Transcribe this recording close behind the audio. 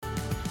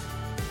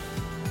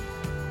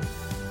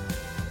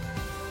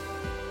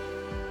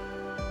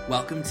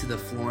Welcome to the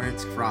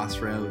Florence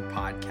Crossroad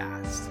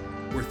Podcast.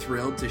 We're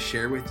thrilled to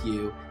share with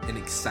you an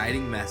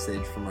exciting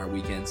message from our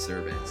weekend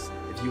service.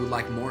 If you would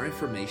like more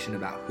information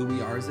about who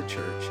we are as a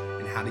church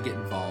and how to get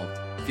involved,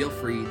 feel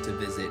free to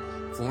visit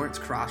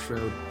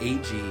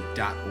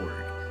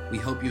florencecrossroadag.org. We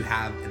hope you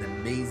have an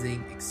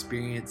amazing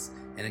experience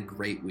and a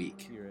great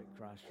week. Here at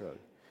Crossroad.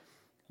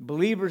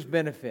 Believers'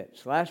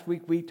 benefits. Last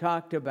week we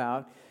talked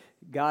about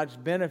God's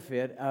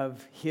benefit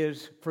of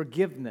His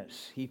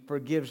forgiveness. He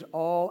forgives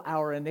all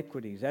our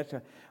iniquities. That's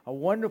a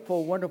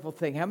wonderful, wonderful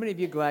thing. How many of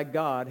you are glad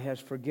God has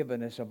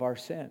forgiven us of our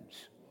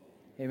sins?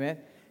 Amen?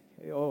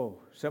 Oh,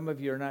 some of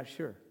you are not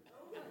sure.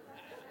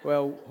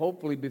 Well,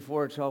 hopefully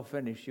before it's all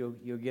finished, you'll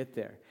get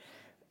there.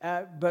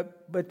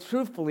 But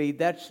truthfully,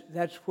 that's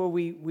where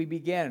we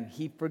began.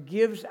 He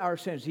forgives our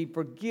sins. He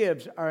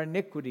forgives our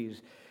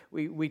iniquities.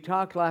 We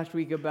talked last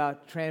week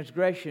about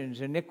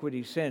transgressions,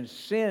 iniquities, sins.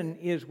 Sin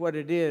is what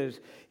it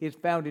is. It's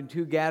found in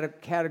two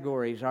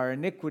categories. Our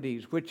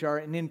iniquities, which are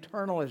an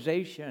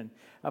internalization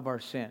of our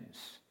sins.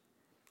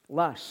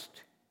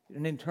 Lust,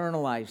 an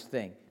internalized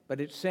thing. But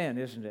it's sin,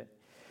 isn't it?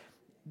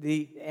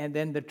 And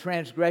then the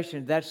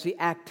transgression, that's the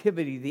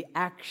activity, the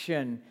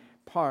action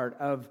part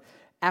of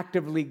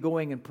actively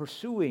going and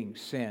pursuing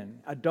sin.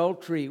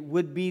 Adultery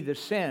would be the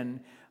sin.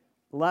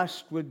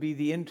 Lust would be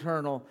the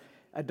internal.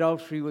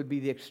 Adultery would be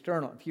the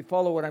external. If you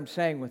follow what I'm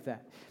saying with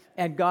that.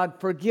 And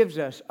God forgives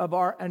us of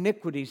our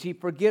iniquities. He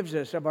forgives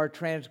us of our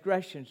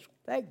transgressions.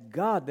 Thank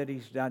God that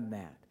He's done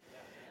that.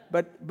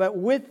 But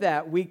with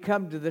that, we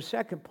come to the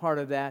second part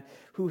of that,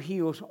 who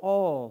heals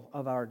all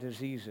of our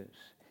diseases.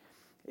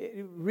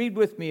 Read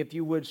with me, if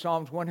you would,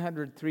 Psalms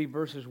 103,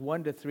 verses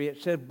 1 to 3.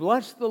 It says,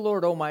 "Bless the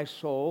Lord, O my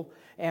soul,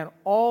 and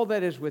all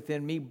that is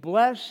within me.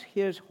 Bless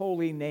His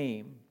holy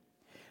name.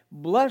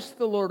 Bless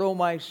the Lord, O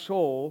my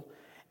soul,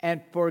 and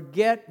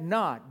forget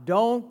not."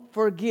 Don't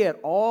forget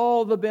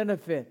all the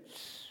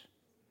benefits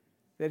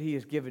that He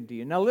has given to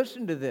you. Now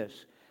listen to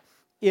this.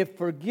 If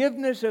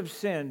forgiveness of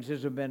sins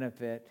is a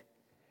benefit,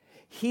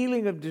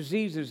 healing of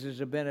diseases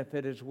is a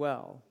benefit as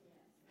well.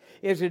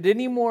 Is it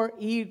any more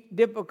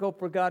difficult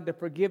for God to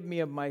forgive me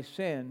of my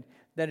sin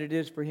than it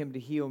is for Him to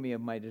heal me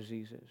of my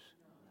diseases?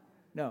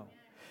 No.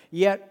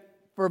 Yet,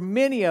 for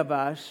many of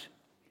us,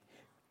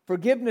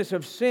 forgiveness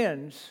of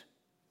sins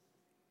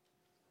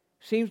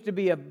seems to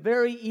be a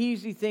very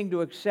easy thing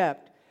to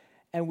accept,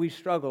 and we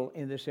struggle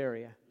in this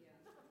area.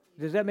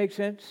 Does that make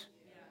sense?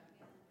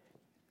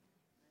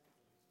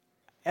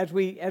 As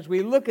we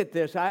look at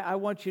this, I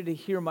want you to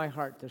hear my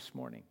heart this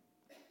morning.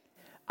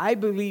 I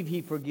believe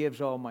He forgives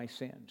all my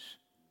sins.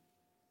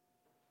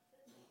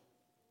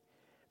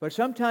 But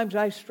sometimes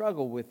I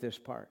struggle with this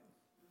part.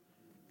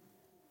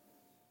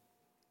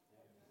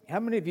 How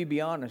many of you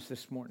be honest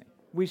this morning?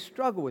 We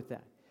struggle with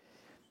that.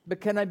 But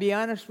can I be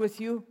honest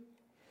with you?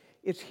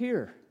 It's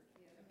here.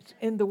 It's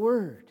in the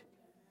Word.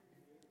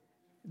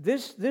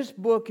 This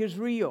book is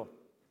real.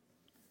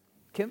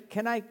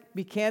 Can I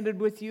be candid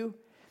with you?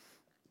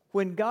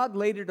 When God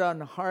laid it on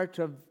the hearts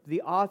of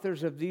the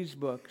authors of these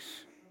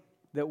books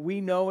that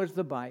we know as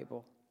the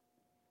Bible,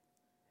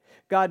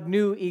 God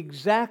knew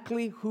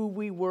exactly who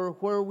we were,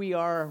 where we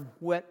are,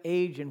 what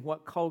age and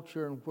what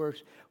culture and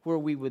where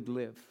we would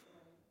live.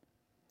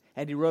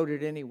 And He wrote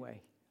it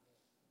anyway.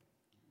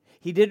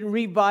 He didn't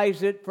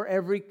revise it for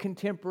every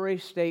contemporary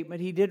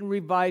statement. He didn't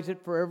revise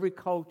it for every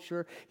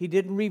culture. He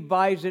didn't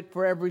revise it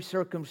for every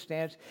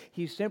circumstance.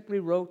 He simply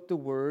wrote the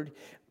Word.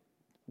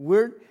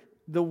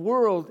 The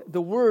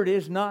Word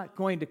is not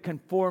going to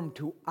conform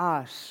to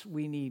us.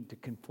 We need to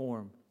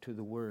conform to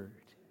the Word.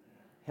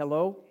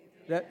 Hello?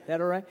 That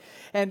all right?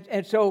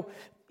 And so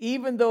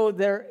even though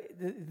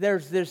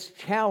there's this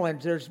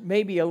challenge, there's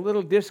maybe a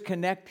little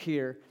disconnect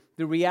here,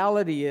 the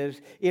reality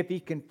is, if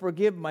He can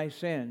forgive my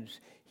sins,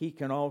 He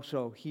can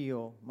also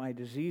heal my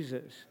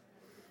diseases.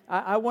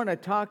 I want to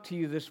talk to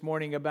you this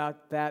morning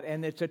about that,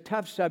 and it's a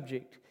tough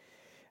subject.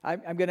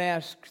 I'm going to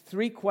ask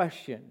 3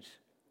 questions.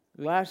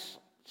 Last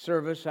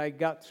service, I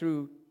got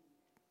through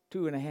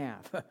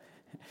 2.5.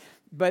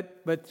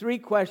 But 3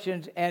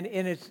 questions, and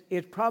it's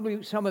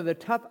probably some of the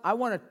tough. I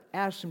want to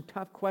ask some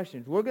tough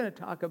questions. We're going to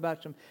talk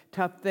about some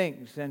tough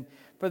things, and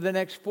for the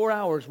next 4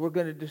 hours, we're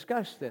going to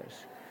discuss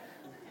this.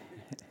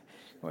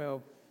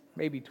 Well,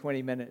 maybe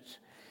 20 minutes.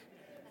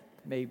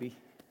 Maybe.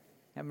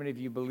 How many of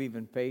you believe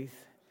in faith?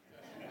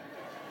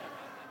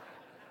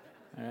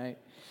 All right.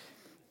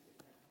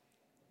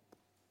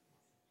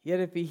 Yet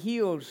if He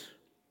heals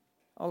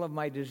all of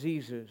my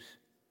diseases,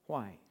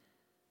 why? ...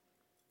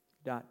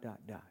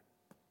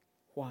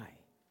 Why?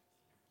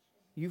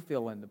 You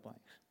fill in the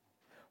blanks.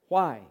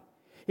 Why?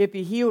 If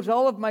He heals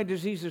all of my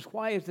diseases,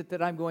 why is it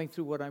that I'm going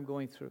through what I'm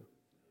going through?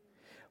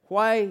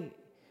 Why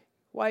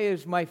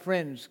is my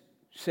friends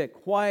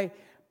sick? Why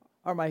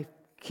are my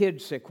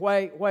kids sick?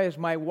 Why is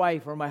my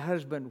wife or my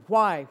husband?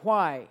 Why?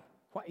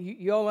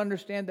 You all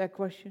understand that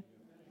question?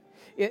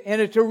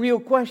 And it's a real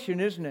question,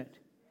 isn't it?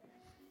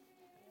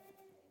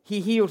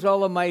 He heals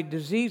all of my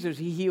diseases.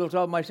 He heals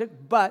all of my sick.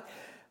 But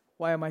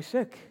why am I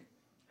sick?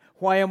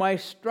 Why am I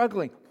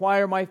struggling? Why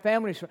are my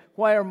family struggling?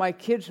 Why are my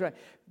kids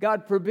struggling?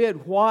 God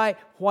forbid, why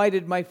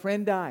did my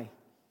friend die?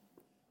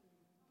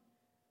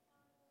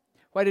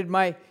 Why did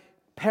my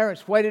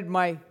parents, why did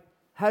my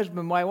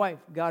husband, my wife,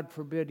 God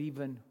forbid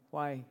even,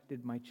 why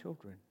did my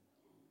children?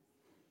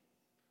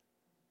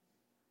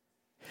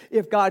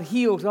 If God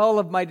heals all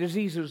of my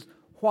diseases,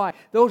 why?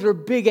 Those are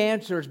big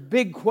answers,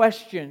 big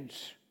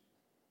questions.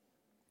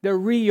 They're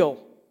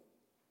real.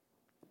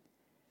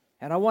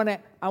 And I want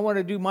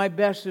to do my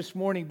best this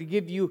morning to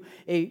give you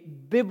a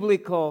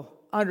biblical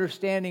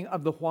understanding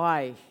of the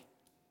why.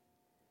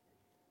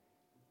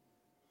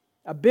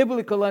 A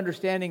biblical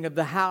understanding of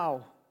the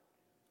how.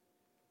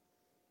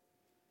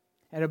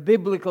 And a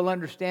biblical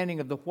understanding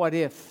of the what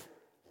if.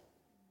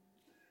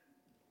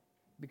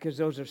 Because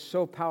those are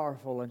so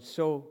powerful and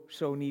so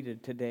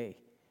needed today.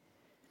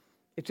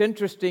 It's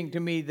interesting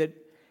to me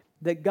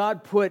that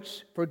God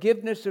puts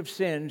forgiveness of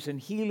sins and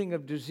healing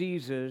of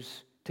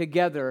diseases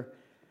together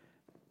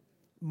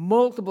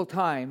multiple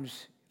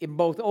times in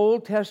both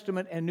Old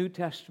Testament and New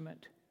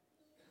Testament.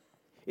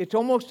 It's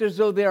almost as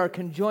though they are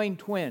conjoined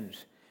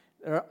twins.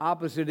 They're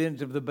opposite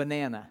ends of the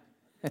banana.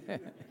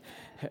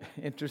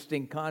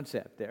 Interesting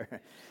concept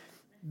there.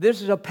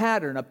 This is a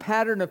pattern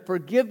of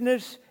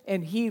forgiveness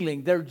and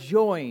healing. They're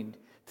joined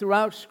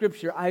throughout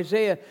Scripture.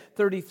 Isaiah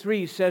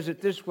 33 says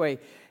it this way,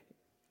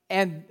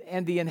 and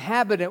the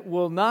inhabitant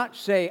will not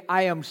say,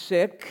 I am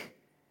sick.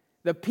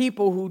 The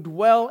people who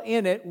dwell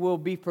in it will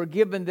be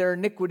forgiven their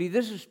iniquity.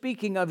 This is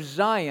speaking of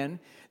Zion.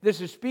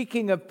 This is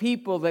speaking of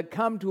people that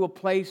come to a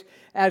place,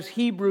 as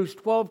Hebrews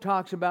 12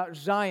 talks about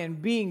Zion,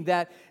 being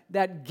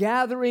that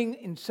gathering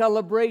in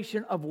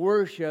celebration of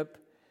worship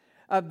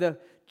of the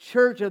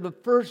church of the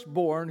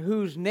firstborn,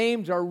 whose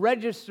names are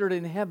registered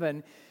in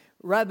heaven,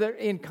 rather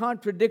in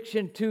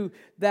contradiction to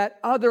that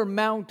other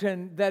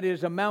mountain that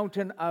is a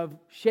mountain of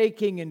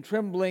shaking and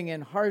trembling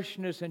and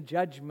harshness and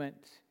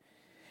judgment.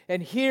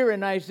 And here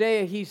in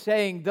Isaiah, he's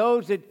saying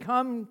those that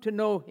come to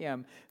know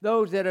Him,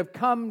 those that have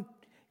come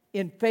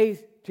in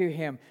faith to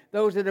Him,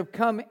 those that have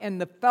come in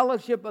the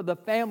fellowship of the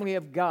family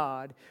of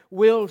God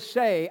will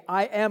say,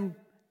 I am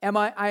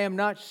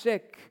not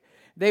sick.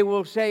 They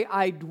will say,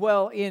 I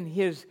dwell in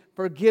His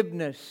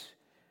forgiveness,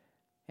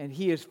 and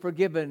He has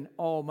forgiven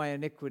all my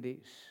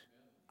iniquities.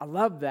 I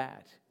love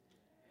that.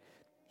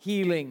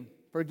 Healing,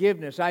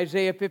 forgiveness.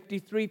 Isaiah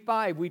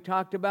 53:5. We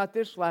talked about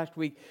this last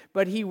week.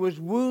 But He was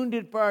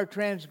wounded for our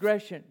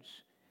transgressions.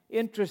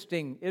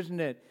 Interesting,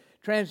 isn't it?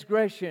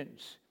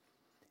 Transgressions.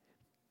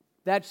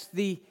 That's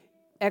the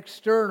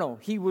external.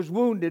 He was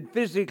wounded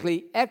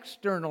physically,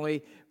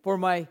 externally for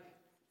my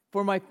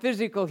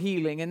physical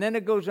healing. And then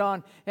it goes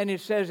on and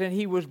it says, and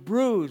He was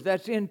bruised.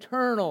 That's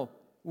internal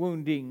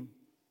wounding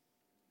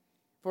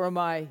for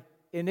my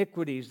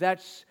iniquities.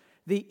 That's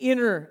the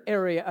inner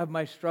area of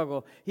my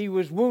struggle. He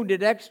was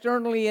wounded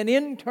externally and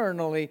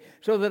internally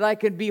so that I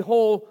could be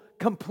whole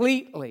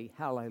completely.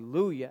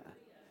 Hallelujah.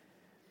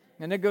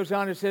 And it goes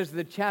on, it says,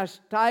 the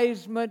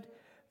chastisement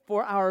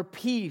for our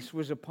peace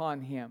was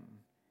upon Him,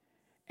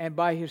 and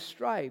by His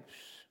stripes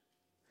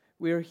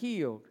we are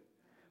healed.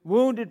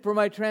 Wounded for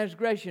my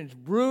transgressions,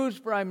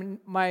 bruised for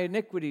my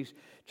iniquities.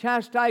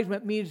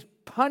 Chastisement means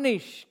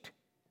punished.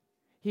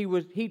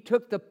 He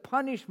took the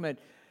punishment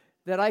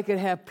that I could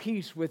have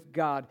peace with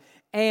God,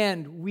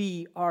 and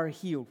we are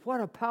healed.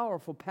 What a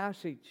powerful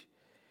passage.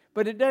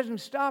 But it doesn't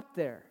stop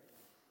there.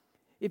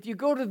 If you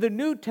go to the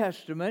New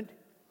Testament,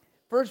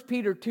 1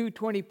 Peter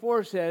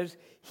 2:24 says,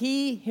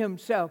 He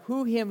Himself,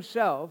 who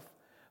Himself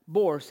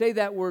bore, say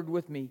that word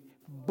with me,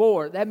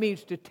 bore. That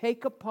means to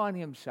take upon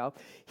Himself.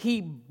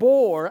 He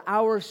bore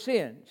our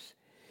sins.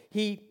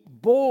 He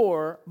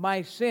bore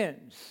my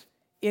sins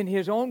in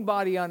His own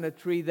body on the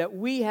tree, that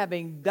we,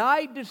 having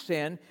died to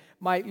sin,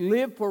 might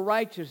live for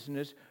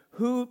righteousness,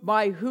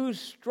 by whose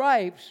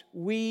stripes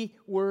we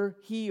were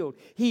healed.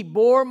 He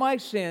bore my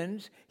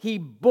sins. He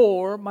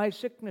bore my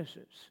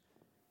sicknesses.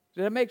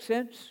 Does that make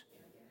sense?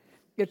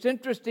 It's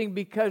interesting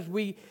because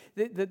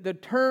the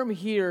term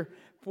here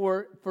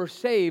for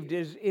saved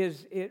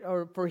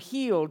or for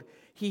healed,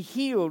 He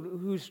healed,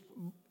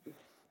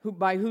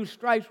 by whose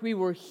stripes we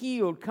were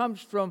healed,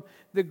 comes from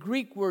the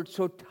Greek word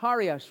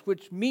sotarios,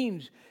 which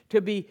means to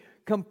be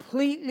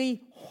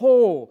completely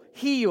whole,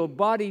 healed,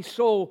 body,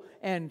 soul,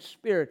 and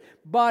spirit.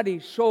 Body,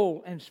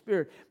 soul, and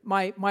spirit.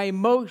 My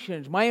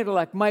emotions, my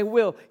intellect, my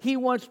will. He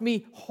wants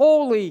me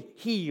wholly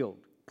healed.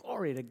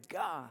 Glory to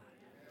God.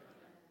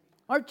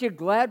 Aren't you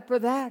glad for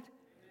that?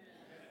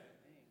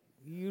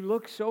 You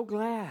look so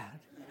glad.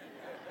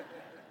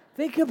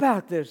 Think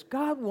about this.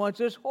 God wants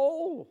us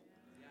whole.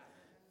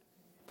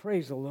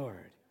 Praise the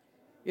Lord.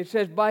 It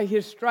says, by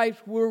His stripes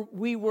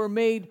we were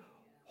made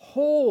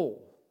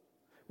whole.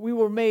 We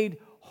were made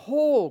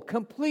whole,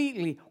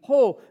 completely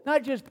whole.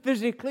 Not just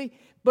physically,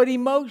 but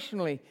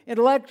emotionally,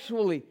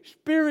 intellectually,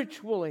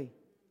 spiritually.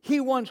 He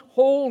wants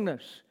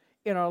wholeness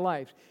in our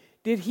lives.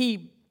 Did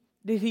He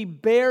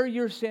bear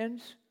your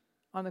sins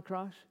on the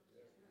cross?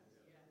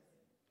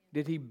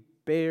 Did He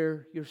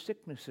bear your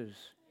sicknesses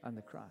on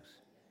the cross?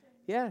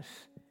 Yes.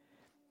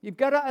 You've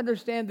got to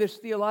understand this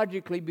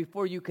theologically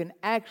before you can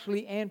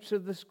actually answer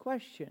this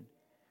question.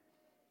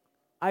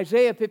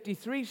 Isaiah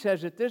 53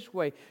 says it this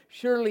way,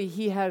 surely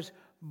He has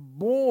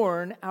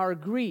borne our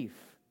grief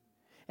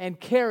and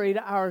carried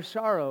our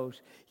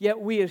sorrows, yet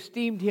we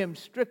esteemed Him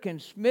stricken,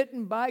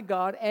 smitten by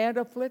God, and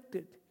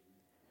afflicted.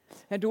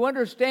 And to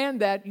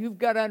understand that, you've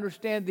got to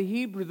understand the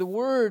Hebrew. The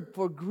word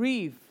for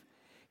grief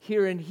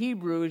here in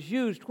Hebrew is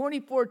used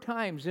 24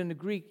 times in the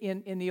Greek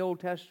in the Old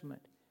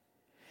Testament.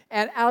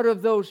 And out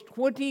of those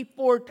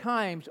 24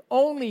 times,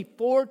 only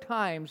 4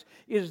 times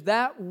is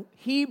that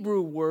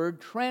Hebrew word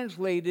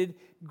translated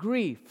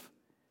grief.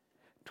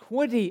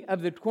 20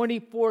 of the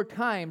 24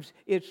 times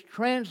it's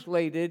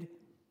translated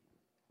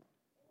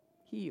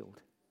healed.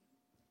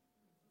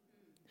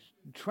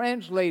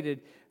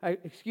 Translated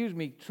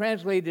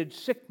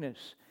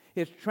sickness.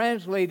 It's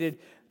translated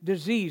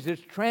disease.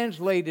 It's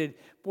translated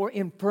for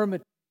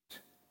infirmity.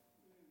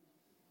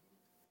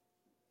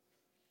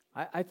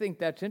 I think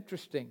that's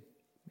interesting.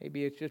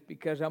 Maybe it's just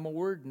because I'm a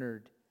word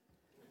nerd.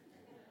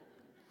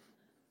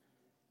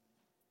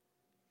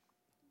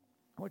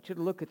 I want you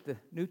to look at the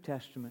New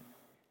Testament,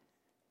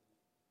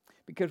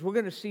 because we're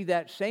going to see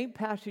that same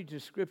passage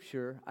of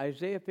Scripture,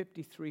 Isaiah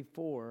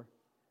 53:4,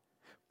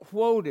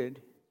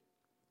 quoted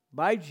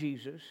by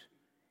Jesus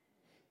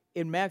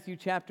in Matthew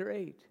chapter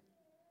 8.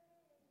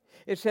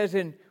 It says,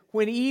 and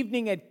when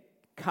evening had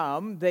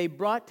come, they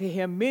brought to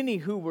Him many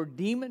who were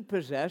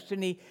demon-possessed,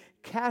 and He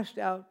cast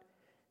out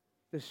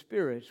the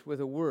spirits with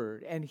a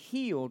word and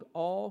healed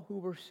all who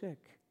were sick,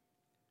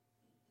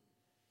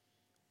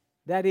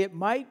 that it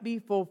might be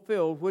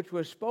fulfilled which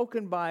was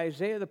spoken by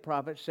Isaiah the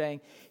prophet,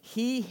 saying,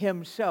 He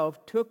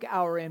Himself took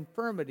our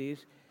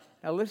infirmities.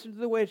 Now listen to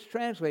the way it's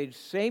translated,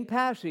 same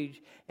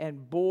passage,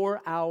 and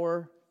bore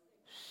our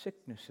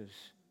sicknesses.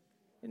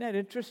 Isn't that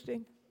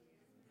interesting?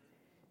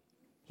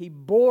 He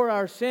bore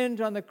our sins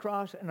on the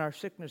cross and our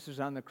sicknesses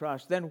on the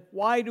cross. Then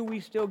why do we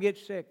still get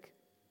sick?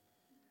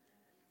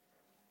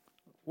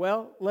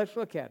 Well, let's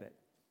look at it.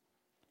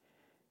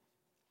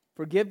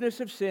 Forgiveness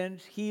of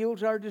sins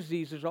heals our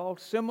diseases, all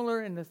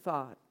similar in the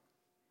thought.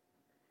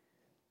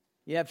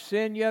 You have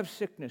sin, you have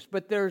sickness.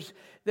 But there is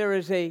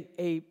an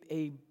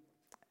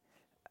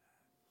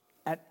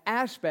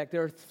aspect,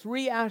 there are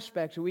 3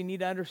 aspects that we need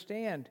to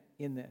understand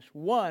in this.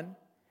 One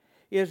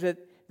is that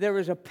there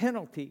is a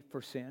penalty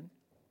for sin,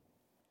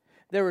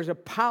 there is a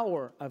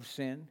power of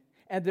sin,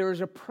 and there is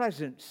a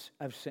presence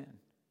of sin.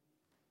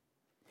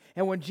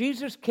 And when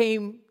Jesus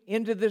came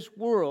into this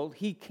world,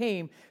 He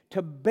came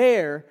to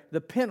bear the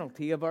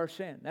penalty of our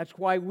sin. That's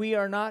why we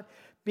are not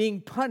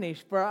being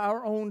punished for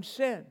our own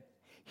sin.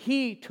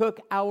 He took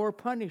our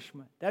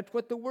punishment. That's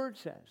what the Word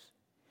says.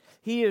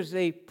 He is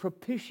a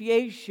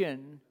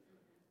propitiation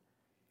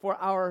for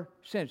our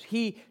sins.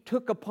 He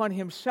took upon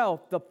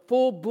Himself the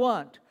full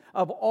brunt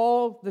of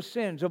all the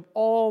sins of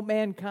all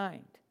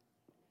mankind.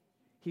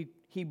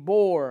 He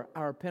bore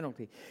our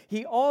penalty.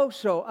 He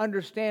also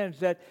understands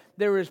that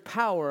there is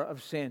power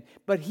of sin,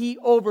 but He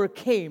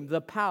overcame the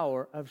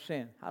power of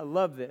sin. I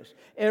love this.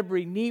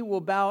 Every knee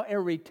will bow,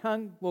 every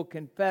tongue will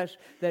confess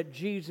that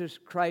Jesus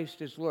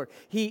Christ is Lord.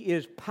 He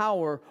is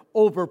power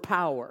over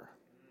power.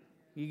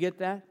 You get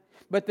that?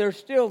 But there's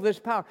still this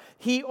power.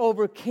 He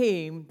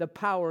overcame the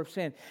power of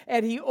sin,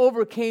 and He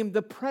overcame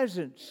the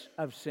presence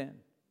of sin.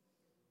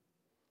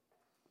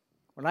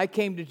 When I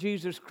came to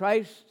Jesus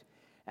Christ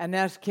and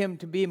asked Him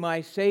to be my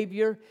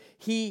Savior,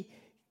 He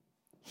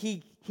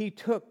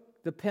took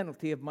the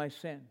penalty of my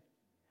sin.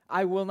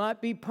 I will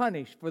not be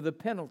punished for the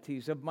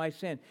penalties of my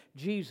sin.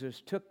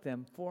 Jesus took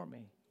them for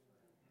me.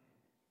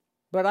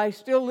 But I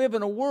still live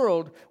in a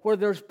world where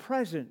there's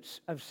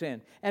presence of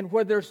sin and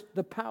where there's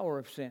the power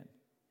of sin.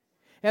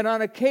 And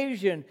on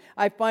occasion,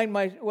 I find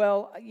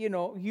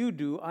you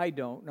do, I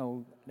don't.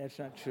 No, that's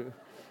not true.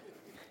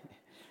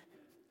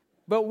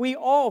 But we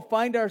all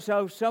find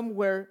ourselves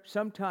somewhere,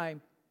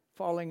 sometime,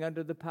 falling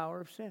under the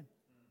power of sin.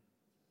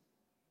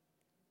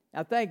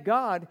 Now, thank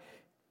God,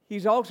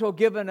 He's also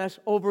given us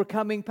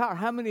overcoming power.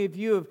 How many of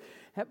you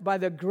have, by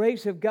the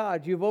grace of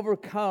God, you've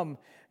overcome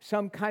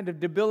some kind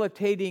of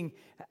debilitating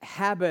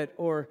habit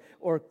or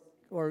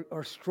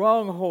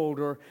stronghold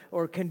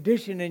or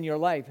condition in your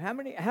life? How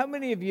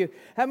many of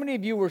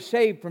you were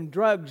saved from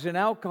drugs and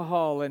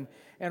alcohol and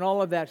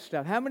all of that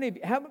stuff?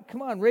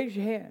 Come on, raise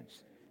your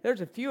hands.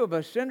 There's a few of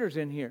us sinners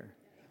in here.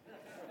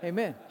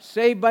 Amen.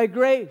 Saved by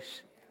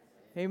grace.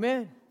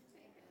 Amen.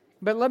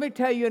 But let me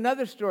tell you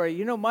another story.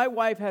 You know, my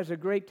wife has a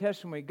great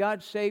testimony.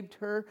 God saved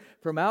her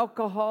from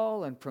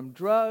alcohol and from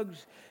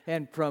drugs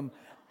and from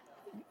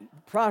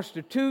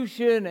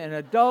prostitution and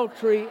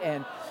adultery,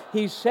 and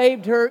He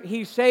saved her.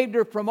 He saved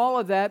her from all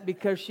of that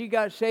because she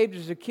got saved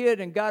as a kid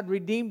and God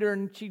redeemed her,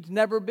 and she's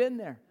never been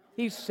there.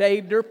 He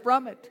saved her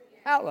from it.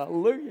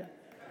 Hallelujah.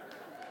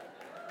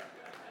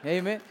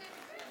 Amen.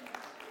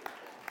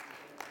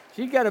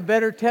 She got a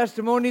better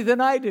testimony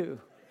than I do.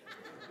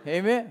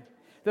 Amen.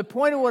 The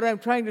point of what I'm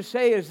trying to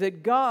say is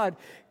that God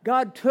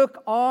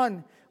took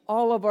on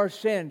all of our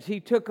sins.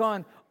 He took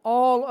on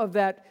all of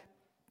that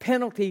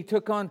penalty. He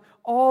took on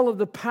all of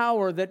the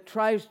power that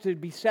tries to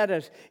beset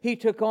us. He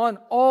took on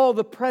all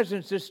the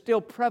presence that's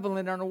still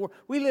prevalent in our world.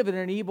 We live in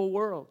an evil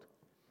world.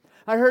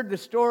 I heard the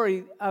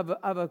story of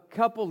a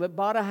couple that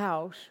bought a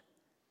house,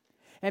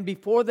 and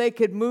before they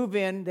could move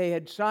in, they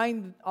had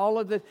signed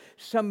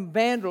some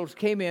vandals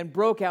came in,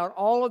 broke out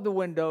all of the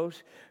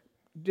windows,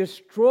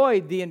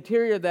 destroyed the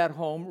interior of that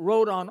home,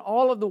 wrote on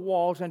all of the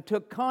walls, and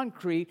took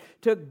concrete,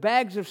 took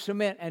bags of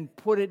cement, and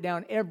put it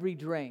down every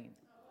drain.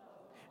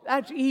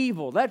 That's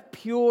evil. That's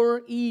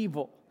pure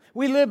evil.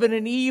 We live in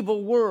an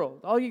evil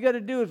world. All you got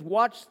to do is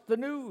watch the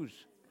news.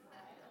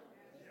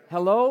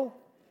 Hello?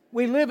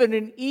 We live in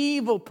an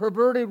evil,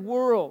 perverted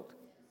world.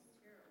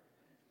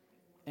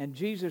 And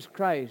Jesus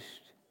Christ,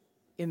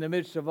 in the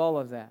midst of all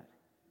of that,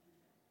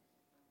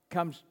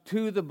 comes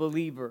to the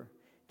believer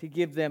to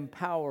give them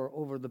power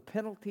over the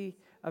penalty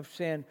of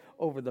sin,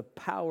 over the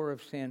power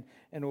of sin,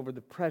 and over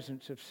the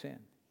presence of sin.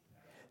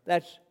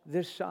 That's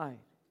this side.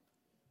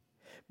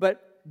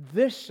 But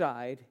this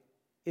side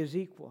is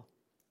equal.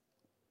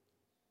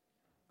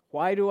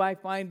 Why do I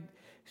find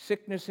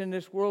sickness in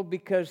this world?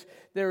 Because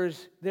there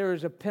is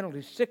a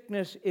penalty.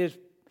 Sickness is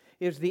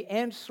the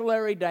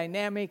ancillary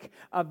dynamic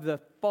of the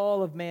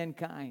fall of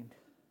mankind.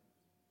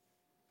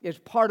 It's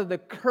part of the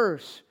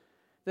curse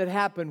that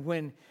happened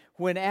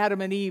when Adam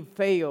and Eve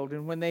failed,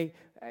 and when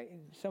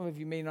some of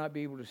you may not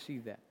be able to see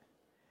that.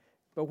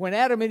 But when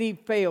Adam and Eve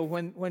failed,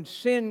 when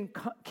sin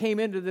came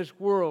into this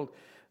world,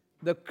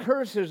 the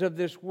curses of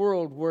this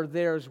world were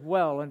there as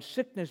well, and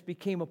sickness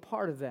became a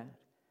part of that.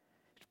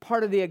 It's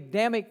part of the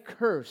Adamic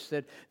curse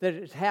that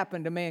has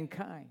happened to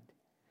mankind.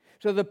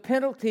 So the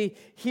penalty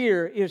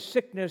here is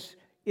sickness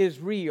is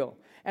real,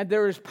 and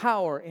there is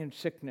power in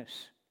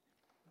sickness,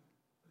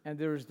 and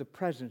there is the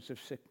presence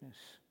of sickness.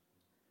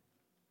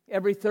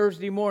 Every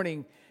Thursday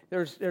morning,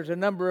 there's a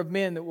number of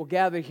men that will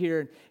gather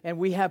here, and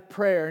we have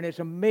prayer, and it's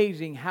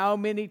amazing how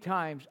many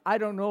times, I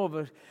don't know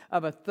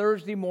of a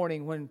Thursday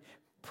morning when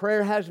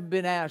prayer hasn't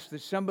been asked,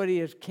 that somebody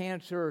has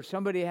cancer, or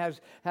somebody has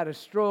had a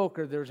stroke,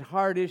 or there's a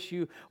heart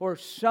issue, or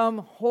some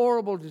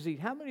horrible disease.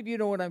 How many of you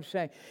know what I'm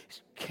saying?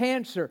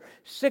 Cancer,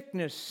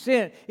 sickness,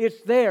 sin,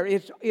 it's there.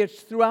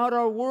 It's throughout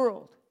our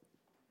world.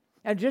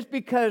 And just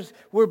because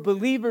we're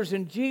believers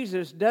in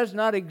Jesus does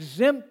not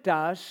exempt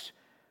us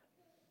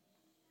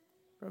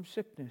from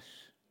sickness.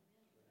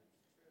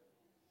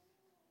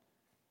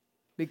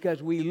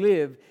 Because we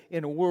live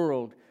in a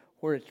world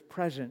where it's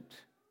present.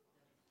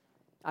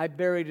 I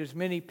buried as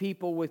many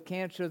people with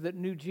cancer that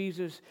knew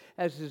Jesus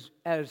as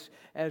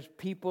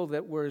people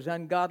that were as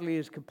ungodly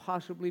as could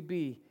possibly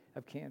be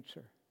of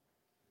cancer.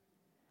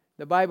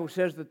 The Bible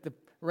says that the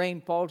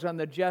rain falls on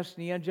the just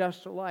and the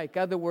unjust alike.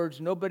 In other words,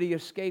 nobody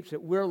escapes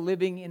it. We're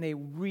living in a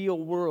real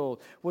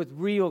world with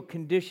real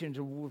conditions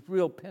and with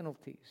real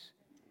penalties.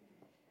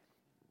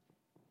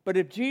 But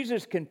if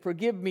Jesus can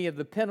forgive me of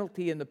the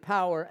penalty and the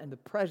power and the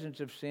presence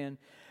of sin,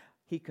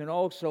 He can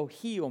also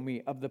heal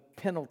me of the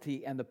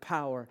penalty and the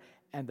power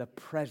and the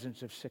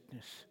presence of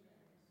sickness.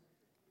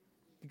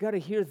 You got to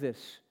hear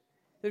this.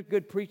 There's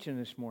good preaching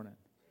this morning.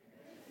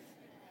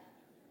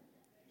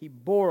 He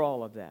bore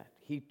all of that.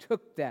 He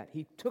took that.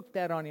 He took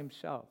that on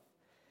Himself.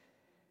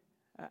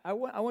 I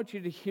want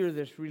you to hear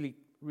this really,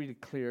 really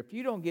clear. If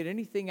you don't get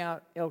anything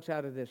else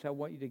out of this, I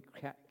want you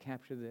to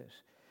capture this.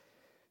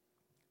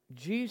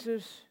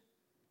 Jesus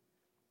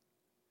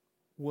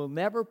will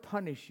never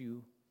punish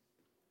you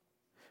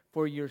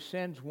for your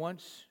sins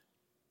once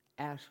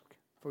asked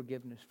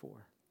forgiveness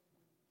for.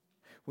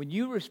 When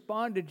you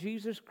respond to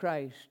Jesus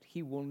Christ,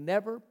 He will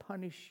never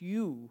punish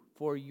you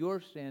for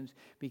your sins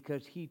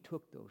because He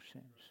took those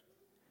sins.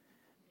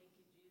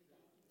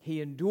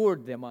 He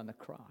endured them on the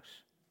cross.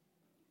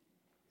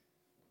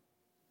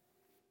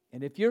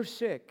 And if you're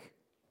sick,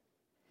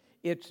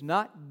 it's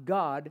not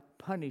God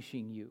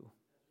punishing you.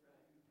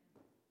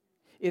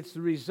 It's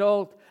the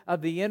result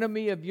of the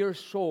enemy of your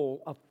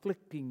soul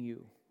afflicting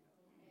you.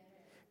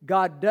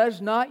 God does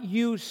not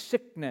use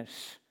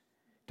sickness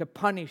to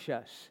punish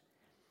us.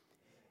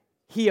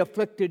 He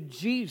afflicted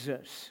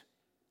Jesus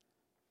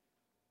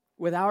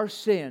with our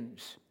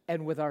sins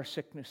and with our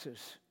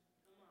sicknesses.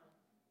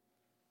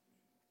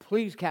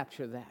 Please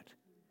capture that.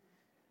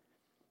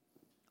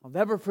 I'll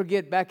never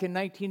forget back in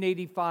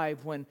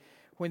 1985 when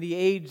the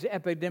AIDS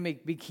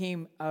epidemic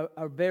became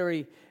a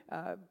very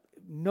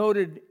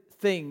noted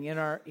thing in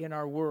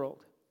our world.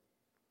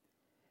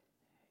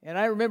 And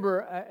I remember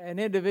an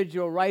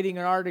individual writing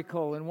an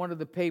article in one of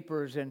the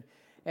papers, and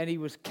he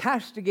was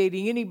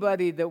castigating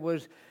anybody that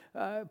was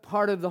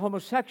part of the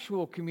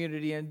homosexual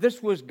community, and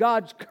this was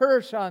God's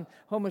curse on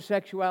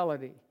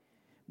homosexuality.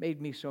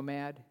 Made me so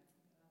mad.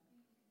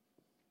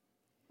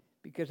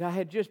 Because I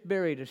had just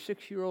buried a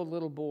 6-year-old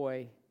little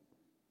boy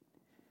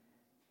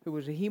who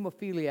was a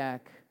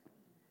hemophiliac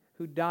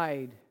who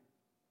died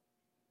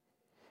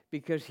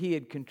because he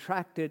had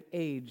contracted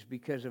AIDS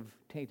because of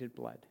tainted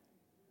blood.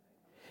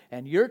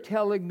 And you're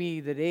telling me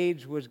that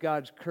AIDS was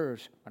God's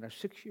curse on a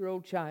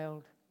 6-year-old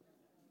child?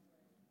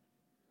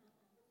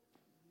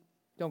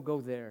 Don't go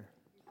there.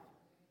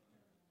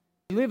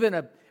 We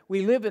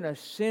live in a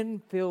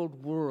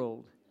sin-filled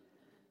world.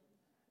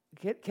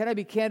 Can I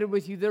be candid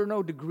with you? There are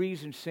no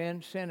degrees in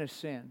sin. Sin is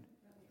sin.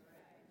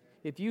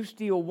 If you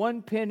steal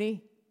 1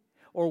 penny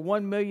or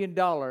 $1 million,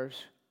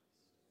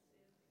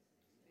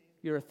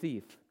 you're a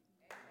thief.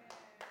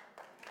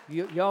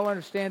 Y'all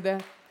understand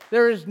that?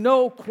 There is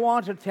no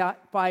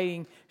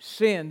quantifying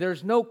sin.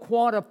 There's no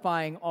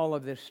quantifying all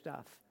of this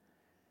stuff.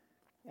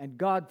 And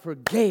God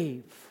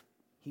forgave.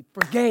 He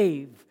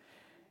forgave.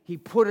 He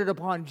put it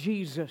upon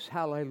Jesus.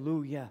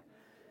 Hallelujah.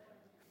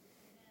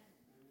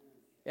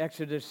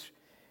 Exodus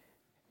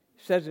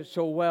says it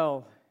so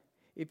well.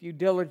 If you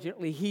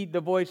diligently heed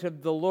the voice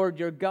of the Lord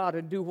your God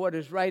and do what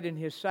is right in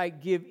His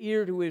sight, give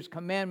ear to His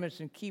commandments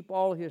and keep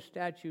all His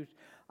statutes,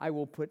 I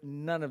will put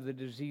none of the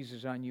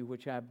diseases on you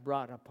which I have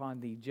brought upon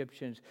the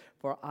Egyptians,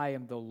 for I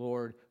am the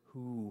Lord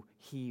who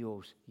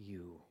heals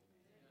you.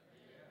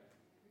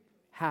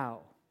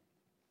 How?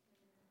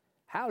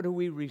 How do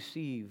we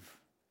receive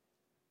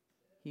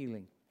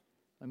healing?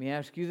 Let me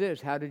ask you this.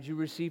 How did you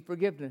receive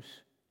forgiveness?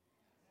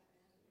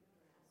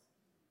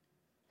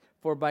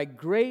 For by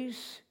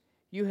grace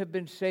you have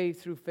been saved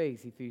through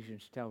faith,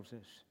 Ephesians tells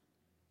us.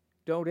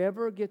 Don't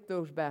ever get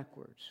those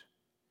backwards.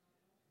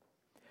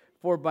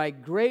 For by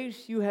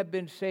grace you have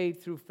been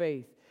saved through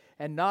faith,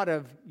 and not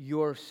of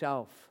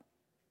yourself.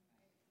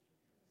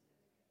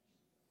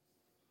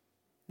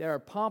 There are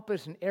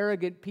pompous and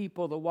arrogant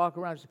people that walk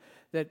around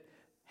that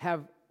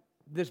have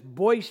this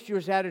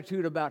boisterous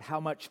attitude about how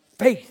much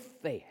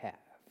faith they have.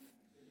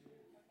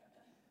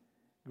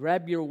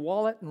 Grab your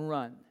wallet and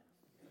run.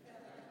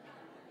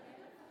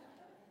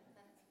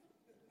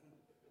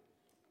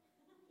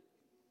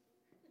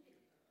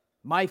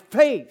 My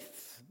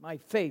faith.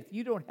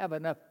 You don't have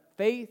enough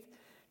faith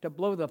to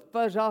blow the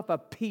fuzz off a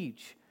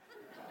peach.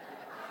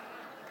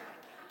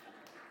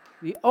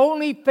 The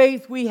only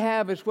faith we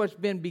have is what's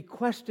been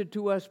bequested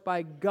to us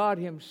by God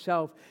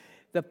Himself.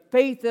 The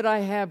faith that I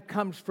have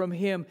comes from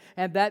Him,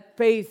 and that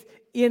faith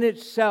in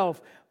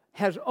itself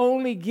has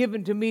only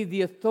given to me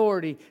the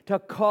authority to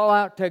call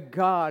out to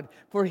God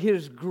for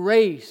His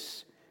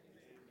grace.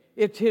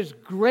 It's His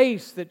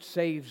grace that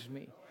saves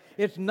me.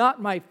 It's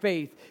not my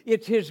faith.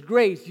 It's His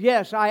grace.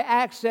 Yes, I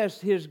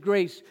access His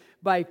grace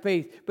by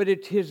faith, but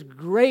it's His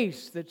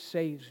grace that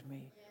saves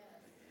me.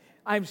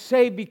 I'm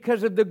saved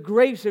because of the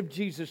grace of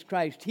Jesus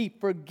Christ. He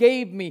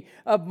forgave me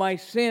of my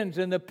sins,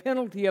 and the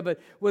penalty of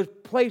it was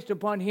placed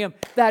upon Him.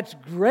 That's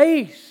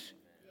grace.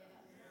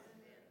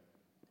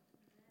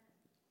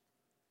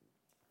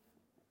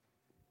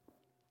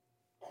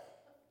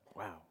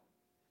 Wow.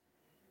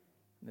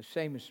 And the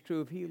same is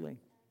true of healing.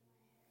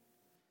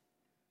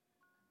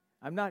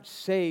 I'm not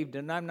saved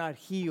and I'm not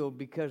healed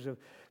because of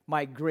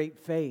my great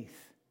faith.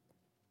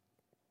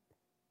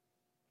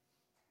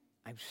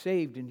 I'm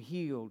saved and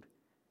healed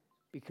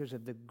because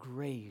of the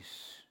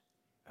grace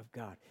of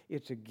God.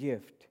 It's a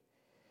gift.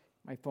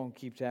 My phone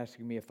keeps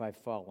asking me if I've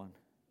fallen.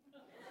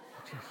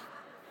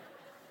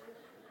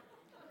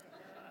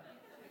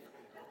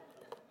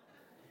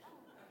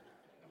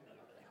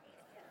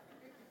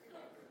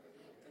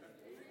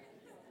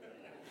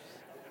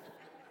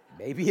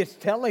 Maybe it's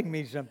telling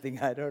me something,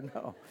 I don't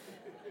know.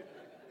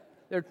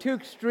 There are two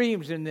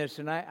extremes in this,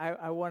 and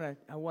I want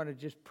to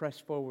just press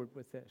forward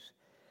with this.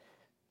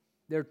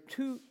 There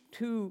are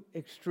two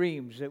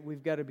extremes that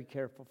we've got to be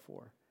careful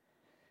for.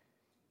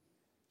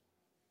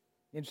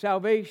 In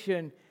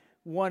salvation,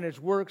 one is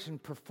works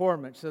and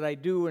performance, that I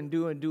do and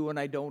do and do and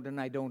I don't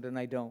and I don't and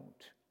I don't.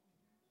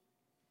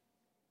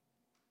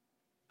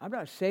 I'm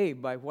not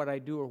saved by what I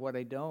do or what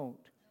I don't.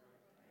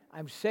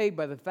 I'm saved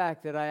by the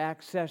fact that I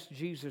access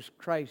Jesus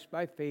Christ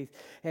by faith,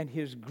 and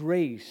His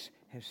grace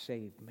has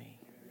saved me.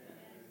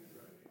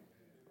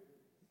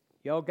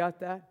 Y'all got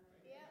that?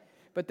 Yeah.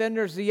 But then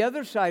there's the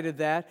other side of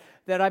that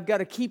I've got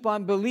to keep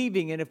on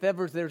believing, and if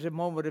ever there's a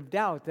moment of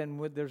doubt,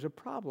 then there's a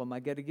problem.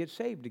 I've got to get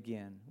saved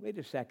again. Wait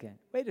a second.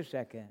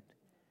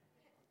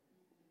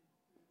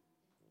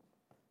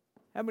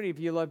 How many of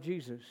you love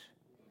Jesus?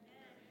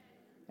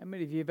 How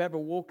many of you have ever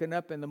woken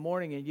up in the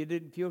morning and you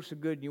didn't feel so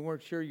good and you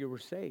weren't sure you were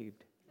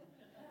saved?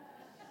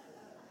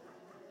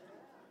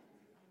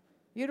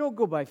 You don't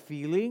go by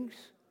feelings.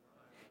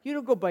 You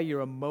don't go by your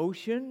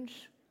emotions.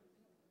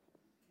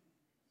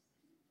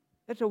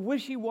 That's a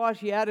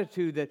wishy-washy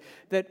attitude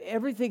that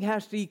everything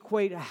has to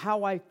equate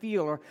how I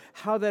feel or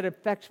how that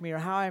affects me or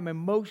how I'm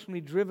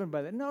emotionally driven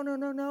by that.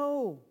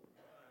 No.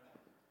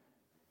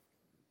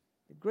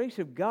 The grace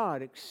of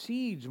God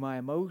exceeds my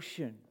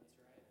emotion.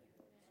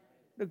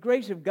 The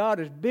grace of God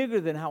is bigger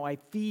than how I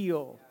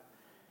feel.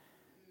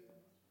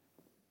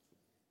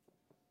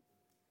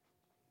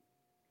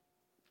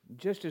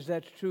 Just as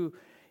that's true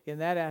in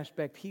that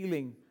aspect,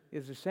 healing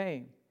is the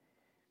same.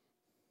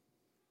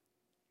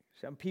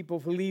 Some people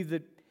believe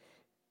that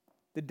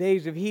the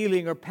days of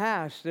healing are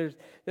past.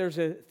 There's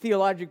a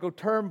theological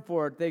term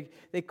for it.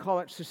 They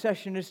call it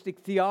cessationistic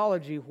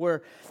theology,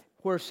 where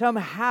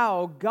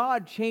somehow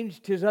God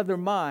changed His other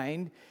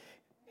mind,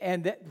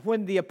 and that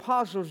when the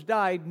apostles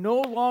died,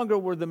 no longer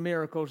were the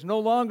miracles, no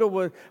longer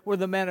were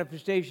the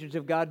manifestations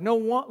of God, no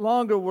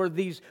longer were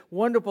these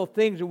wonderful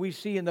things that we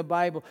see in the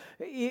Bible.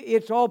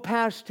 It's all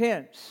past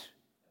tense.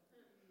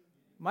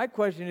 My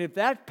question is, if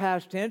that's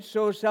past tense,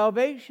 so is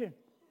salvation.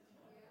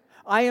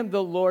 I am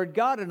the Lord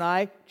God, and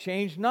I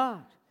change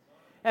not.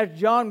 As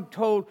John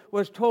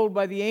was told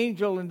by the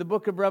angel in the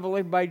book of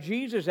Revelation, by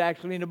Jesus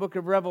actually in the book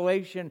of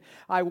Revelation,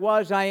 I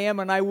was, I am,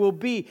 and I will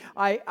be.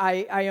 I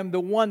am the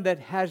one that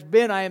has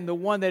been, I am the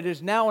one that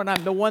is now, and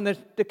I'm the one that's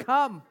to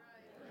come.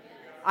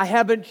 I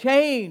haven't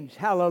changed.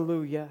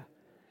 Hallelujah.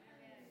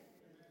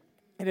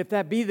 And if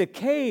that be the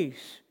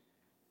case,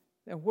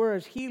 then where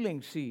has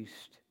healing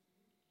ceased?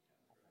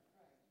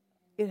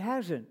 It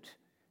hasn't.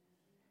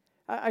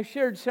 I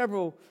shared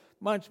several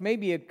months,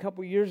 maybe a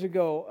couple years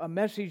ago, a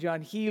message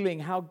on healing,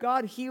 how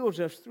God heals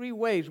us three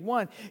ways.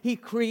 One, He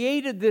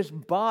created this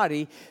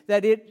body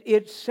that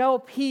it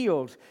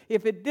self-heals.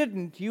 If it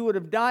didn't, you would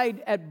have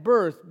died at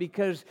birth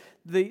because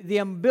the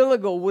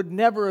umbilical would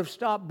never have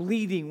stopped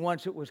bleeding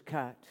once it was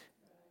cut.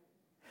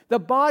 The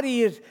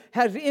body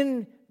has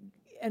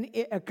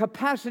a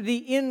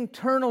capacity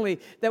internally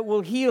that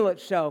will heal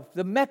itself.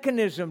 The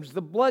mechanisms,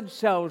 the blood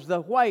cells, the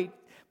white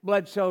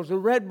blood cells, the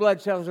red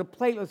blood cells, the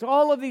platelets,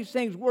 all of these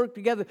things work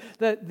together.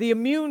 The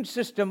immune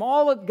system,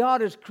 all that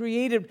God has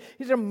created,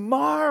 these are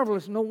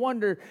marvelous. No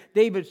wonder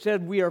David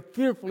said we are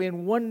fearfully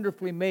and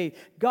wonderfully made.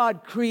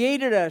 God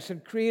created us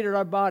and created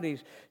our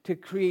bodies to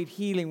create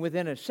healing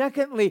within us.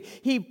 Secondly,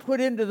 He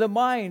put into the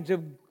minds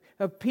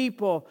of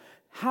people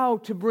how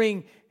to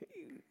bring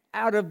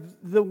out of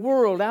the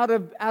world, out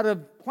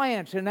of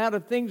plants and out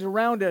of things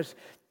around us,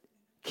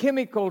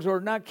 chemicals,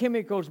 or not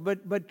chemicals,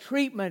 but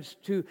treatments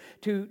to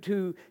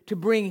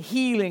bring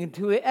healing,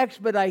 to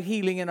expedite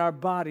healing in our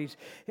bodies.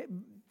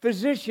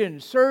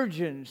 Physicians,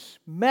 surgeons,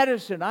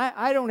 medicine,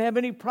 I don't have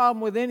any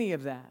problem with any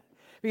of that,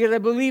 because I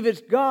believe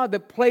it's God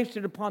that placed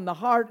it upon the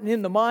heart and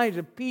in the minds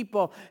of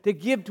people to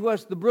give to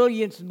us the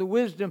brilliance and the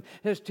wisdom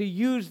as to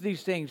use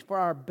these things for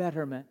our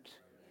betterment.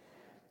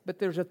 But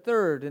there's a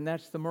third, and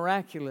that's the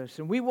miraculous.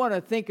 And we want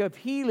to think of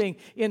healing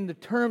in the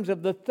terms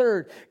of the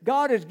third.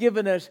 God has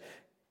given us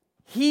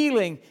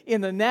healing in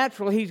the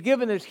natural. He's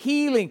given us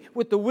healing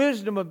with the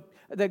wisdom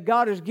that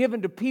God has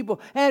given to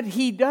people. And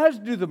He does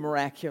do the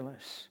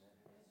miraculous.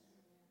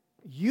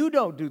 You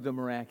don't do the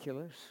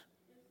miraculous.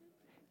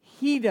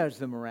 He does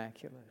the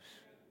miraculous.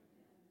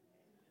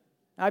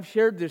 I've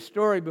shared this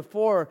story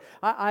before.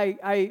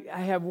 I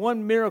have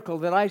one miracle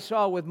that I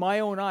saw with my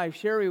own eyes.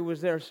 Sherry was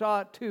there,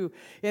 saw it too.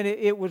 And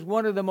it was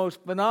one of the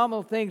most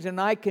phenomenal things. And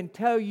I can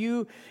tell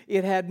you,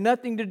 it had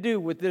nothing to do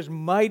with this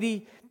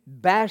mighty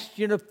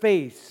bastion of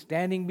faith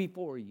standing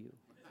before you.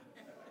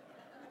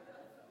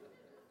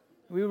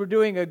 We were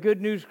doing a Good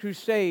News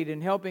Crusade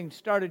and helping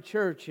start a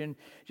church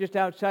just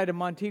outside of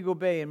Montego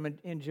Bay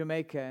in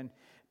Jamaica, and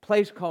a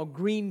place called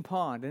Green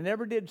Pond. I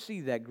never did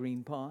see that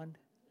Green Pond.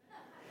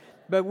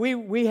 But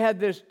we had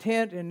this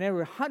tent, and there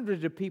were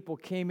hundreds of people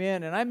came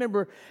in. And I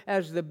remember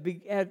at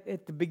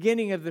the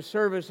beginning of the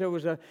service, there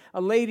was a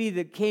lady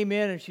that came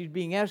in, and she's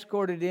being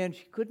escorted in.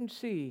 She couldn't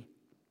see.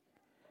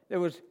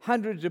 There was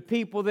hundreds of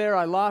people there.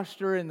 I lost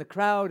her in the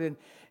crowd. And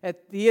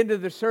at the end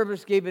of the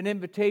service, gave an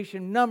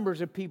invitation.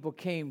 Numbers of people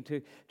came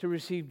to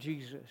receive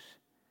Jesus.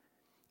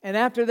 And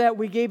after that,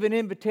 we gave an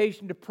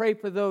invitation to pray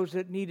for those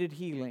that needed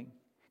healing.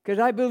 Because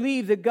I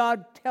believe that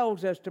God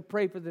tells us to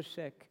pray for the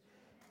sick.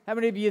 How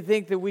many of you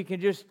think that we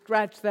can just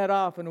scratch that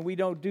off and we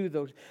don't do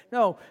those?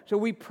 No. So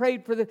we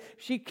prayed for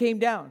she came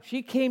down.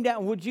 She came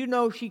down. Would you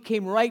know she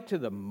came right to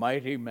the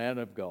mighty man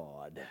of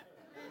God?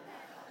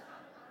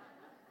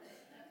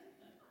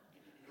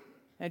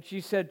 And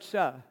she said,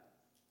 "Sir,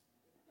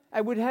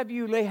 I would have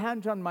you lay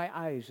hands on my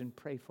eyes and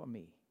pray for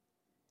me."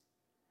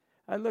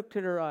 I looked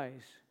at her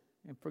eyes,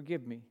 and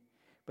forgive me,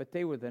 but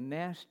they were the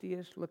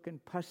nastiest looking,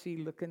 pussy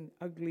looking,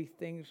 ugly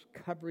things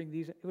covering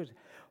these. It was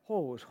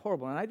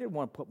horrible. And I didn't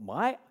want to put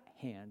my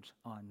hands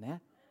on that.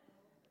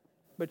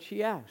 But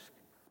she asked.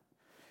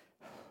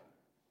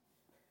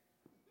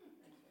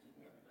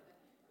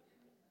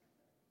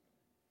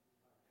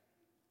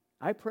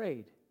 I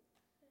prayed.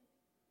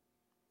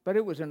 But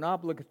it was an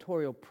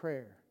obligatory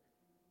prayer.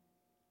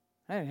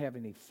 I didn't have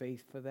any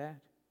faith for that.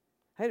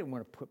 I didn't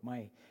want to put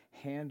my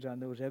hands on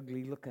those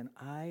ugly looking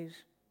eyes.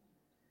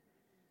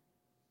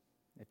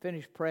 I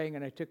finished praying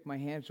and I took my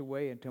hands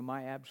away, and to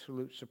my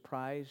absolute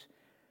surprise,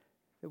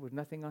 there was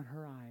nothing on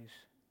her eyes.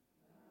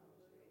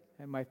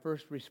 And my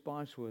first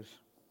response was,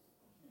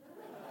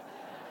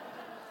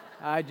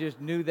 I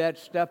just knew that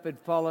stuff had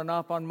fallen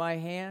off on my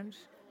hands,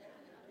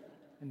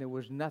 and there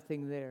was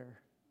nothing there.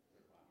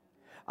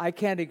 I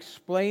can't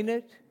explain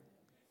it.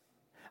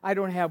 I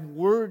don't have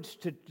words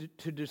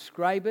to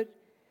describe it.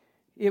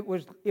 It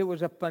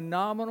was a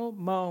phenomenal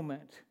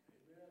moment.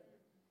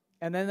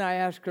 And then I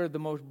asked her the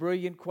most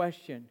brilliant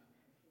question.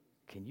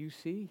 Can you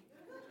see?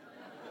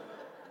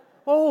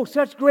 Oh,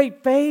 such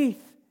great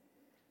faith.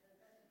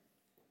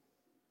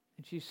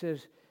 And she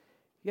says,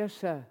 yes,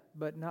 sir,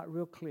 but not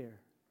real clear.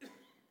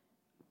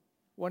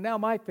 Well, now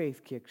my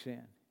faith kicks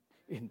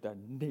in the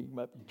name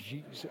of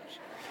Jesus.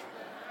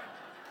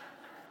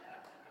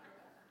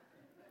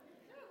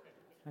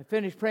 I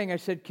finished praying. I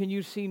said, can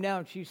you see now?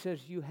 And she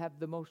says, you have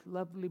the most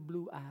lovely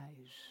blue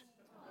eyes.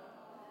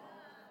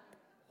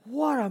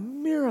 What a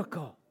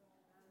miracle.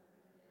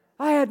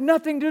 I had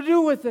nothing to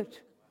do with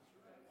it.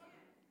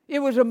 It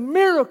was a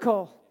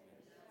miracle.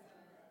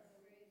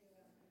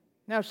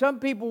 Now, some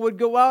people would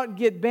go out and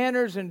get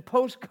banners and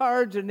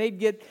postcards, and they'd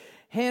get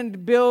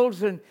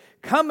handbills and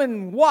come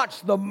and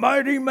watch the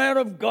mighty man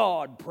of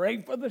God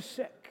pray for the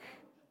sick.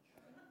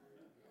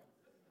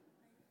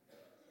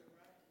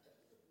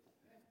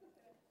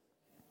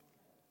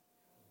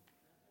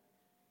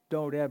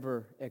 Don't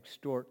ever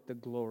extort the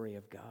glory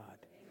of God.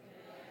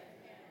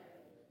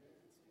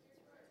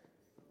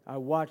 I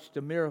watched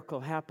a miracle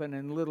happen,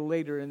 and a little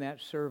later in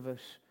that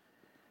service,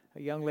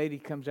 a young lady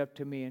comes up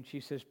to me and she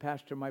says,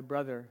 Pastor, my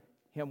brother,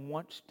 him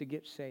wants to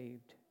get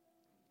saved.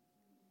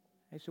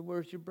 I said,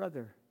 where's your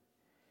brother?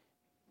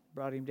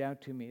 Brought him down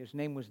to me. His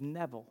name was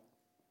Neville.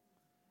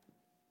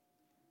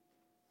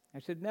 I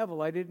said,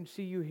 Neville, I didn't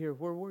see you here.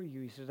 Where were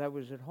you? He says, I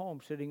was at home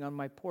sitting on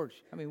my porch.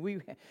 I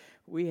mean,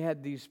 we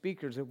had these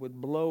speakers that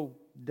would blow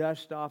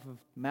dust off of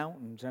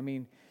mountains. I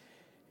mean,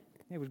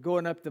 it was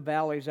going up the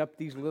valleys, up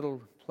these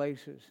little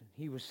places.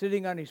 He was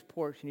sitting on his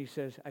porch, and he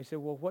says, I said,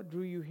 well, what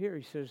drew you here?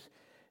 He says,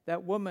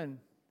 that woman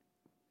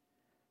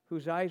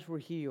whose eyes were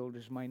healed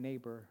is my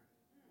neighbor,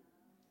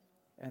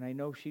 and I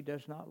know she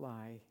does not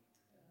lie.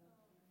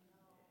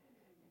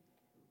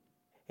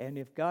 And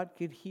if God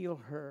could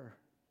heal her,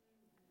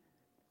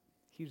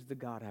 He's the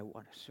God I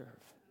want to serve.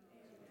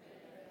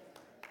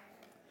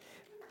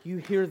 You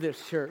hear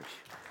this, church.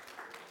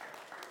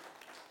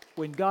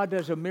 When God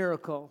does a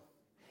miracle,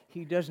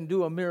 He doesn't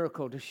do a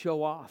miracle to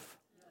show off.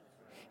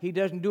 He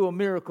doesn't do a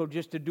miracle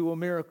just to do a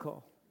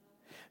miracle.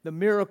 The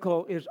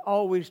miracle is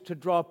always to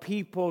draw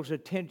people's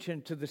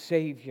attention to the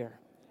Savior.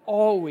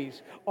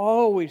 Always,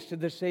 always to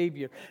the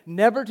Savior.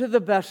 Never to the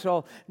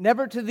vessel,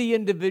 never to the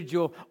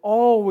individual,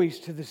 always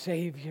to the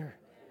Savior.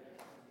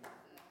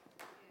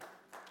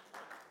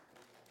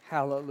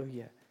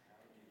 Hallelujah.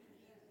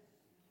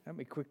 Let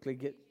me quickly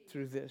get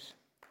through this.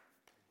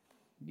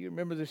 Do you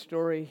remember the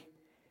story?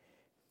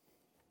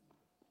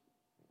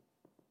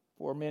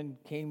 4 men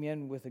came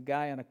in with a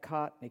guy on a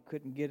cot, and they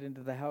couldn't get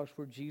into the house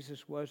where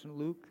Jesus was in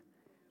Luke.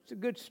 It's a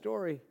good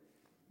story.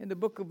 In the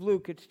book of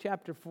Luke, it's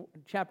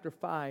chapter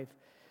 5.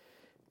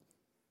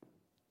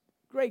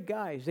 Great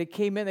guys. They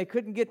came in, they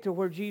couldn't get to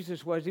where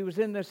Jesus was. He was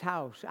in this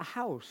house, a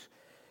house.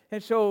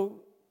 And so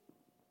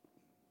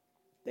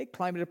they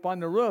climbed up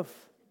on the roof.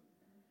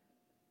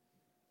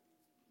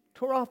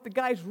 Tore off the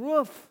guy's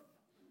roof.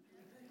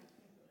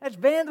 That's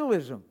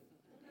vandalism.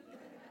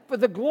 For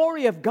the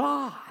glory of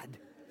God.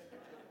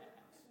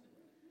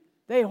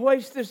 They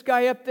hoist this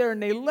guy up there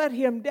and they let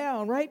him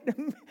down, right?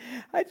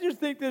 I just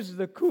think this is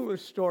the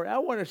coolest story. I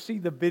want to see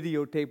the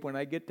videotape when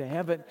I get to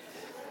heaven.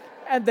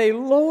 And they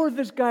lower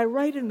this guy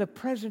right in the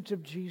presence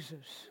of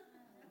Jesus.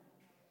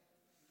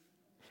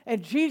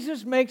 And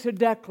Jesus makes a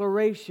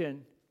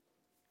declaration.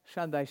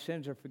 Son, thy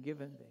sins are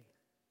forgiven thee.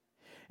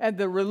 And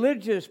the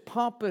religious,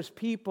 pompous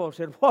people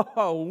said,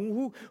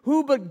 whoa,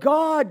 who but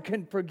God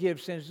can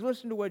forgive sins?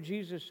 Listen to what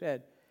Jesus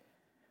said.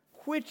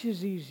 Which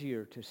is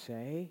easier to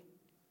say?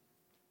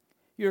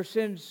 Your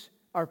sins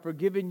are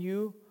forgiven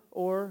you,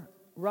 or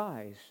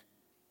rise.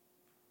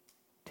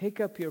 Take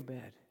up your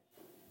bed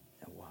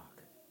and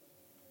walk.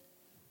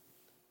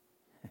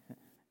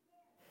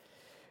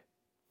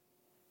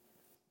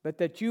 But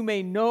that you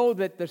may know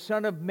that the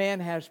Son of Man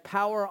has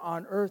power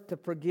on earth to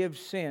forgive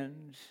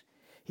sins,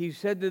 He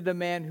said to the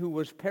man who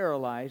was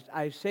paralyzed,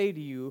 I say to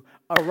you,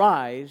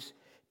 arise,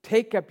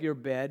 take up your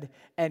bed,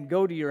 and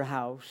go to your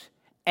house.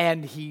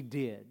 And he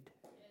did.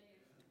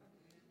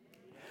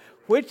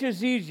 Which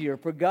is easier,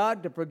 for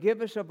God to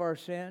forgive us of our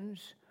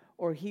sins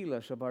or heal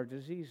us of our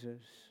diseases?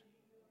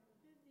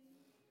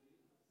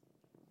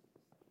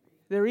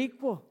 They're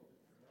equal.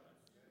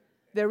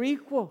 They're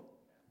equal.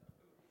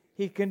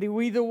 He can do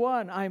either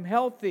one. I'm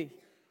healthy.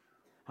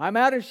 I'm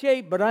out of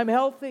shape, but I'm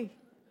healthy.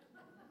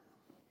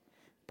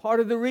 Part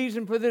of the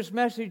reason for this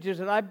message is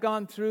that I've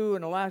gone through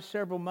in the last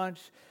several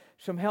months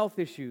some health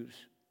issues.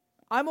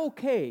 I'm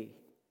okay.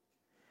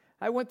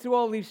 I went through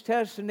all these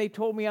tests and they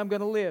told me I'm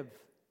going to live.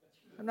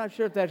 I'm not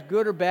sure if that's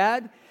good or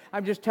bad.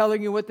 I'm just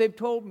telling you what they've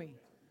told me.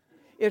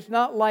 It's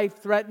not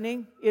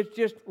life-threatening. It's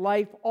just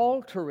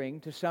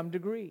life-altering to some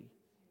degree.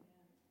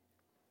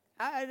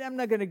 I'm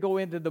not going to go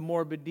into the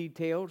morbid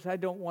details. I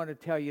don't want to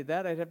tell you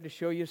that. I'd have to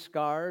show you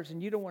scars,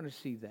 and you don't want to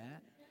see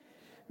that.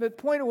 The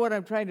point of what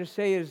I'm trying to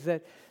say is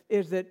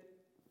that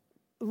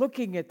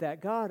looking at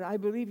that, God, I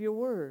believe your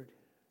word.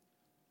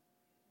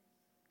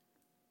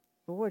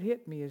 But what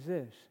hit me is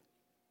this.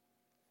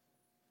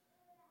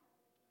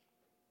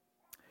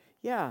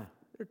 Yeah,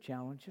 there are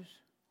challenges,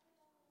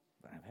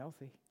 but I'm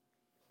healthy.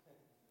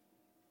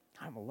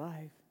 I'm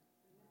alive.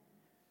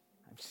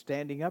 I'm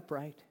standing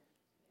upright.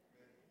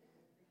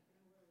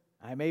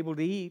 I'm able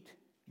to eat.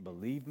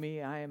 Believe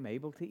me, I am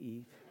able to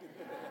eat.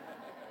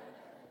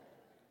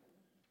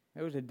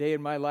 There was a day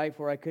in my life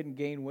where I couldn't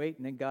gain weight,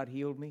 and then God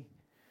healed me.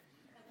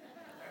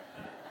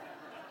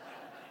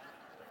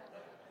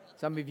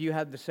 Some of you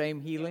had the same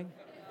healing.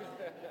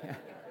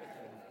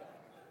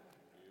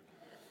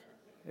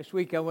 This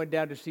week I went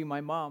down to see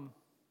my mom.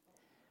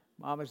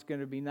 Mom is going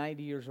to be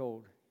 90 years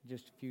old,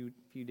 just a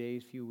few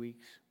days, few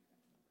weeks.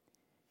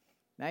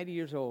 90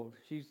 years old.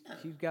 She's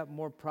got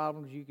more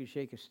problems you can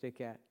shake a stick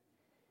at.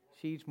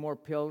 She eats more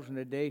pills in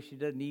a day. She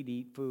doesn't need to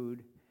eat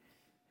food.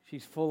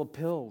 She's full of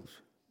pills.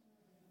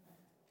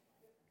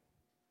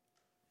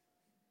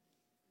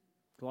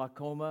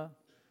 Glaucoma,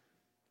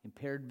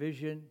 impaired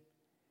vision,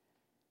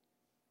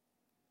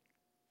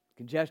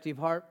 congestive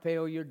heart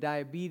failure,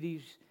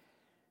 diabetes,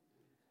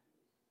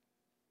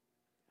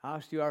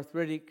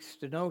 osteoarthritic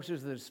stenosis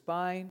of the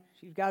spine.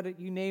 She's got it,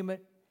 you name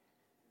it.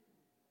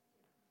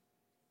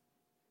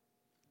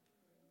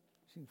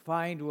 She's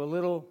confined to a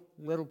little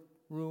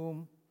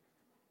room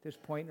at this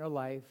point in her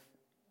life.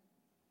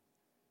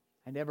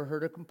 I never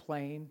heard her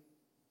complain.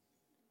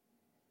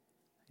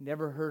 I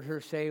never heard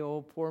her say,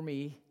 "Oh, poor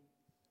me."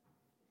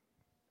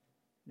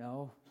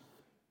 No.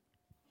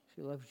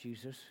 She loves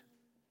Jesus.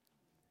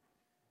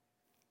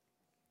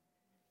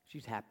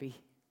 She's happy.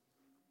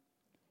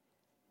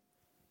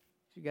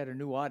 She's got a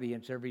new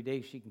audience every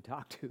day she can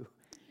talk to.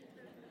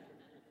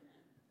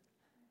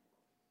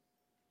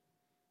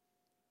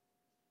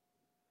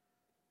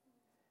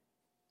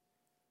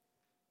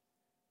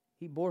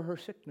 He bore her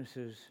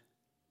sicknesses.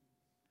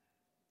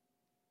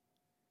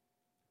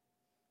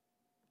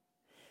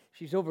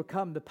 She's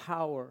overcome the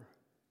power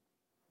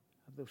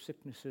of those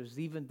sicknesses,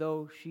 even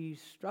though she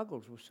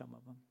struggles with some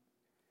of them.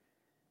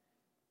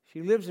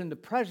 She lives in the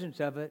presence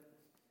of it,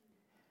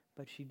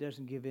 but she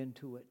doesn't give in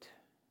to it.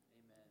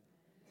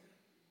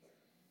 Amen.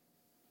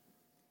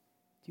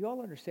 Do you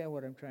all understand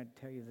what I'm trying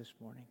to tell you this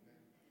morning?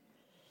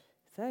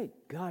 Thank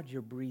God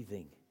you're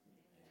breathing.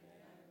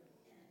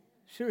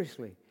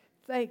 Seriously,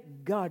 thank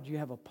God you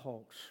have a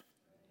pulse.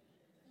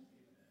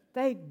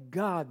 Thank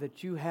God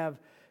that you have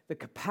the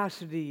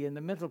capacity and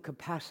the mental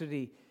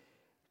capacity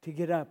to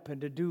get up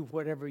and to do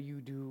whatever you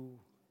do.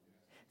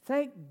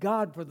 Thank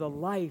God for the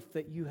life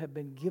that you have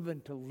been given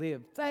to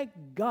live. Thank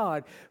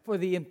God for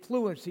the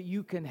influence that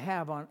you can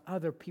have on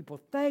other people.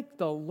 Thank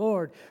the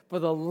Lord for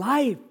the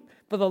life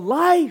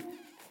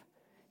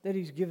that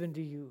He's given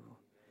to you.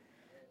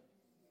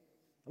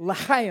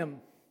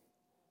 L'chaim,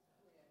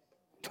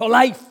 to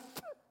life.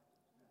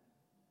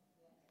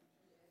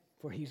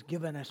 For He's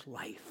given us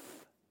life.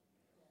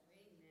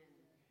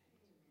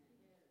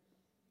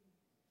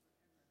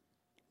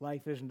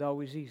 Life isn't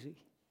always easy.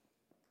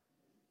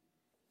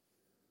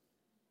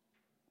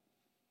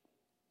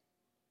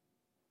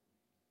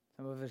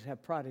 Some of us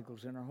have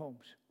prodigals in our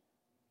homes.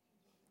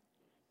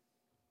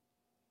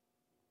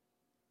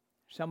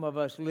 Some of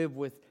us live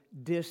with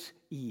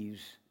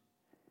dis-ease.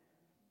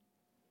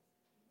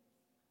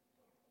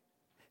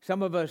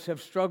 Some of us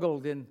have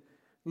struggled in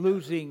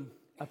losing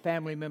a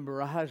family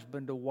member, a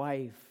husband, a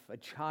wife, a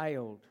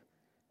child.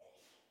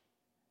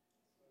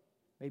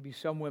 Maybe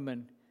some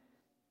women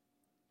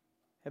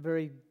have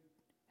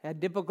had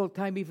difficult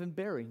time even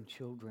bearing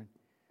children.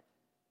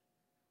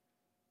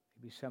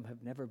 Maybe some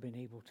have never been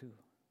able to.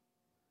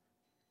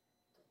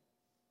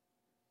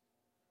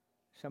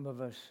 Some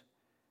of us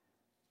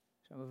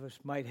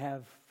might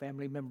have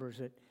family members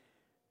that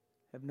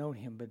have known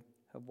Him but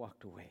have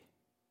walked away.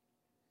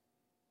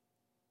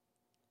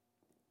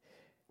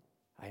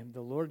 I am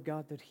the Lord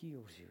God that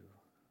heals you.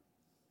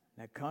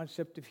 That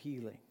concept of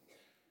healing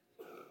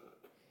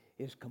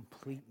is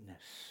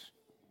completeness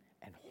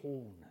and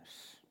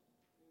wholeness,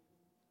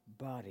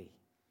 body,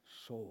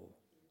 soul,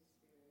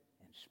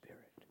 and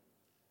spirit.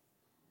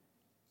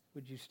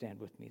 Would you stand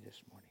with me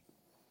this morning?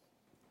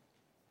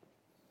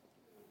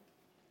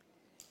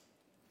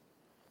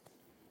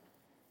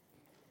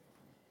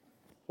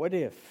 What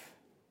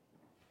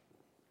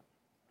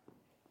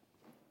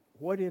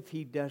if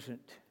He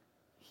doesn't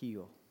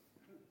heal?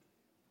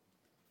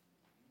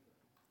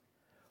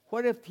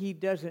 What if He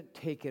doesn't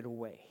take it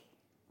away?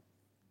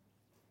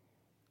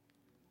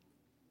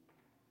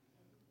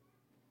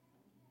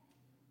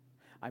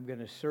 I'm going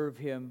to serve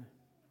Him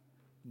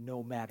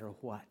no matter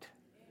what.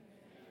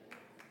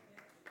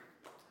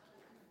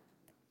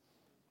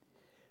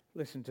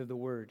 Listen to the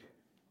word.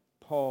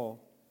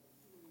 Paul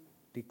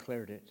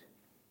declared it.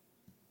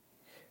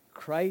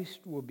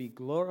 Christ will be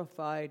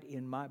glorified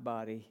in my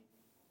body,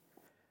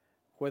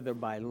 whether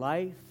by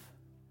life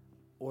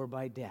or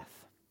by death.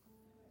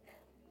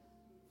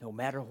 No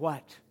matter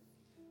what.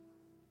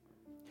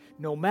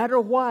 No matter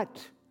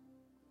what.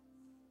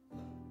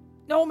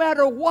 No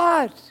matter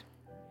what.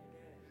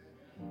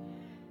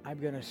 I'm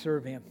going to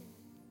serve Him.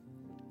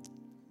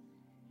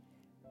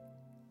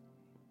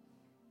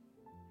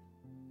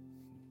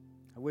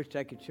 I wished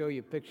I could show you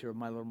a picture of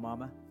my little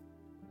mama.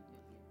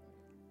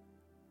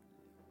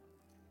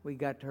 We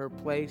got to her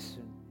place,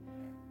 and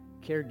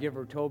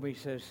caregiver told me,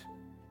 says,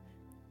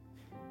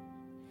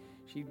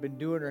 she'd been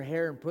doing her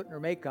hair and putting her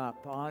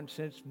makeup on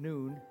since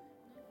noon.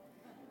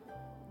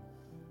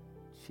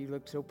 She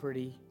looked so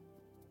pretty.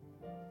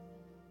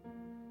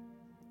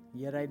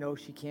 Yet I know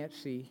she can't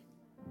see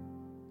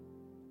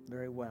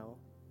very well.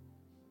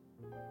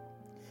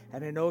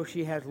 And I know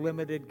she has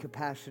limited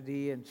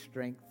capacity and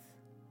strength.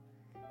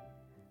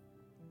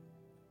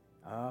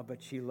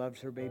 But she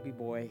loves her baby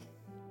boy.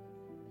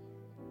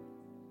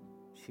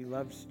 She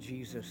loves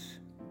Jesus.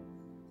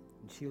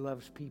 And she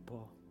loves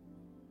people.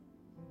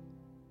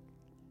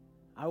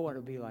 I want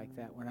to be like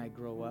that when I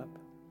grow up.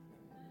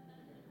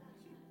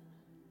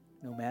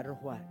 No matter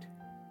what.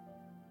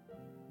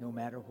 No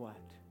matter what.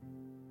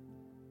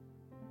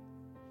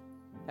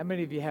 How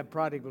many of you have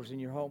prodigals in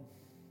your home?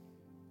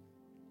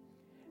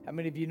 How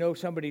many of you know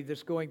somebody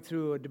that's going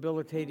through a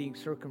debilitating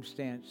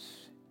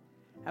circumstance?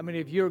 How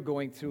many of you are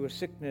going through a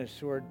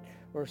sickness or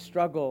a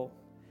struggle?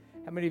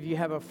 How many of you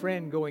have a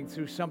friend going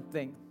through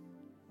something?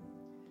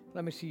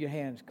 Let me see your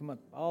hands. Come on.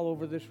 All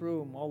over this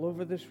room. All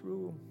over this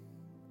room.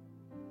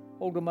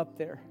 Hold them up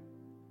there.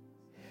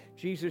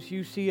 Jesus,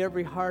 you see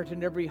every heart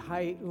and every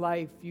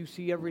life. You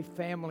see every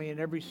family and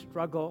every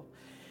struggle.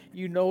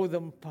 You know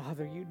them,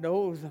 Father. You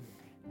know them.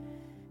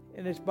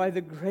 And it's by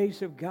the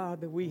grace of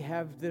God that we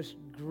have this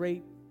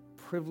great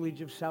privilege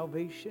of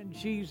salvation.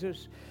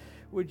 Jesus,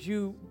 would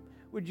you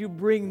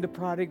bring the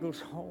prodigals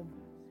home?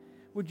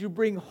 Would you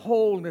bring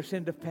wholeness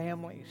into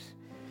families?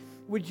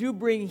 Would you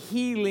bring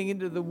healing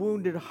into the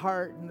wounded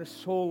heart and the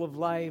soul of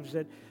lives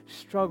that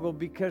struggle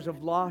because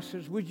of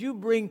losses? Would you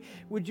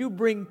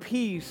bring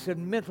peace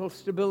and mental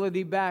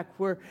stability back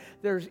where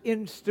there's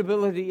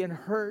instability and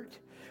hurt?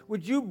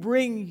 Would you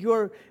bring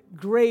your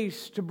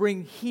grace to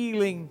bring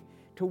healing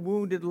to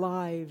wounded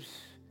lives?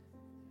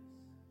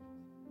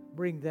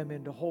 Bring them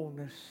into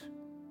wholeness.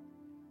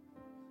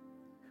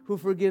 Who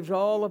forgives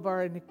all of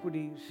our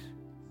iniquities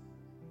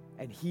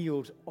and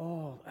heals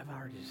all of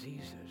our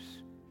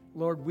diseases.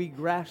 Lord, we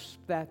grasp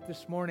that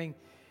this morning,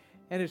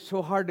 and it's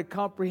so hard to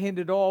comprehend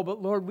it all, but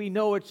Lord, we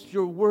know it's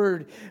your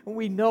word, and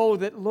we know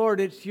that, Lord,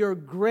 it's your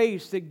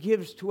grace that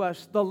gives to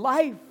us the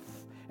life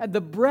and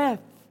the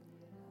breath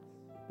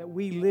that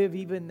we live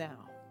even now.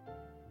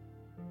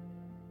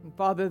 And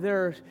Father,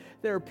 there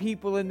are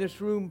people in this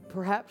room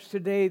perhaps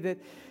today that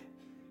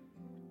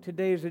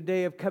today is a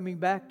day of coming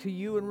back to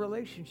you in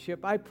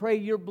relationship. I pray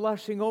your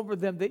blessing over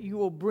them, that you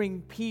will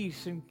bring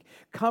peace and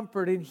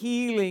comfort and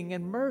healing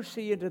and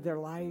mercy into their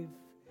life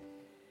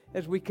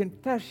as we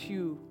confess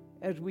you,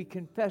 as we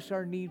confess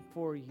our need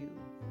for you.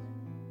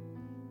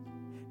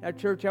 Now,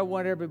 church, I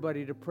want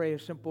everybody to pray a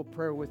simple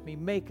prayer with me.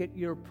 Make it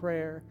your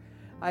prayer.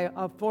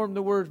 I'll form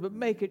the words, but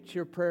make it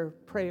your prayer.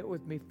 Pray it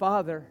with me.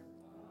 Father,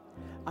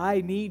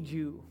 I need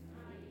you.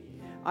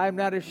 I'm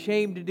not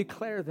ashamed to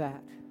declare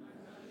that.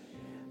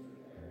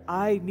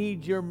 I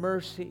need your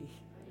mercy.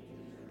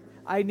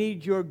 I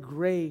need your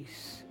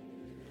grace.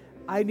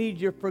 I need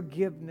your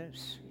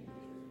forgiveness.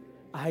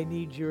 I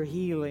need your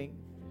healing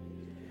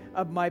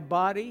of my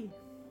body,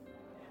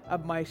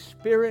 of my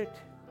spirit,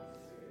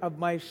 of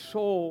my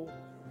soul,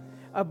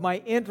 of my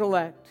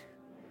intellect,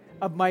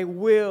 of my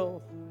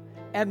will,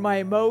 and my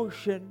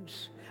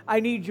emotions.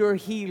 I need your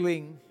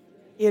healing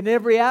in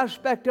every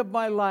aspect of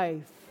my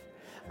life.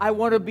 I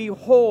want to be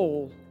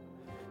whole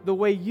the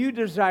way you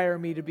desire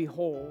me to be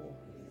whole.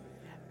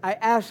 I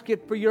ask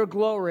it for your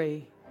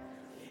glory.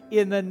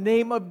 In the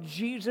name of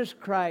Jesus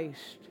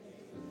Christ,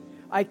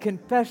 I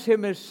confess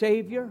Him as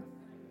Savior,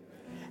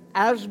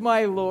 as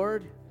my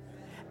Lord,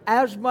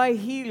 as my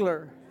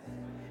healer,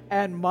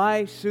 and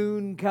my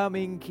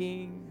soon-coming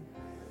King.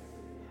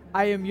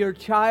 I am your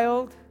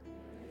child,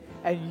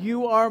 and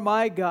you are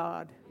my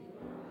God,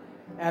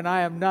 and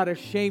I am not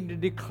ashamed to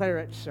declare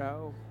it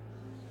so.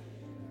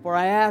 For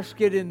I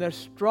ask it in the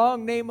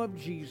strong name of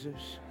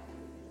Jesus.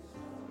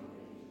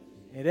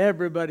 And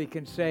everybody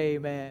can say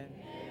amen.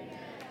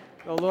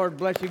 The Lord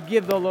bless you.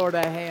 Give the Lord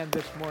a hand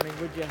this morning,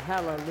 would you?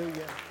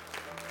 Hallelujah.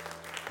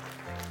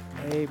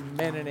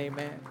 Amen and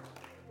amen.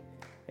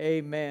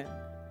 Amen.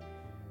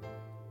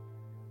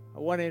 I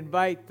want to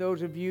invite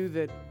those of you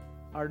that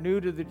are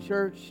new to the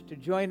church to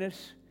join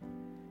us.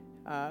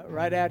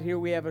 Right out here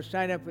we have a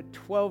sign up at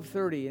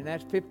 12:30, and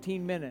that's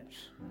 15 minutes.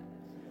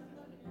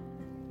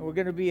 And we're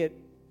going to be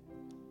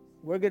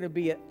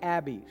at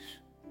Abby's.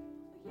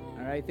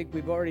 All right, I think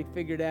we've already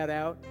figured that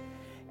out.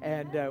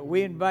 And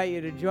we invite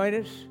you to join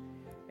us.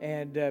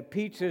 And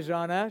pizza's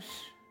on us.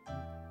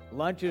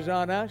 Lunch is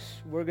on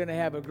us. We're going to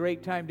have a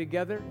great time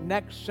together.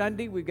 Next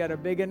Sunday, we've got a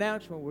big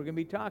announcement. We're going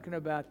to be talking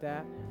about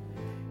that.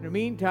 In the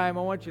meantime,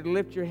 I want you to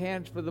lift your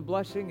hands for the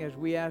blessing as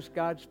we ask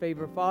God's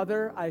favor.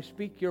 Father, I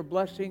speak your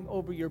blessing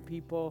over your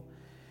people,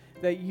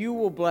 that you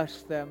will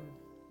bless them,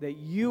 that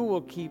you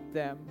will keep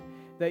them,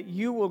 that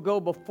you will go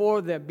before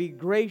them, be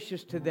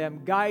gracious to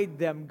them, guide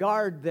them,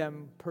 guard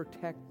them,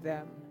 protect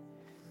them.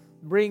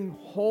 Bring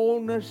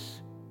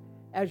wholeness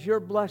as your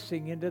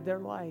blessing into their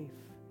life.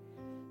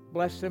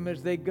 Bless them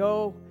as they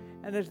go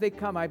and as they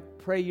come. I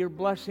pray your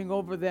blessing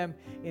over them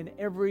in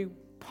every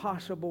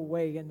possible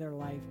way in their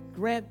life.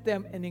 Grant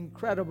them an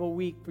incredible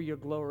week for your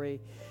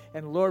glory.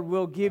 And Lord,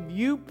 we'll give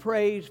you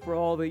praise for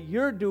all that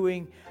you're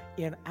doing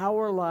in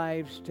our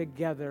lives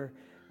together.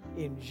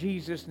 In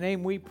Jesus'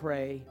 name we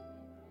pray.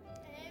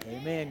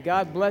 Amen.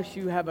 God bless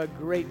you. Have a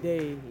great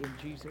day in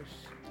Jesus.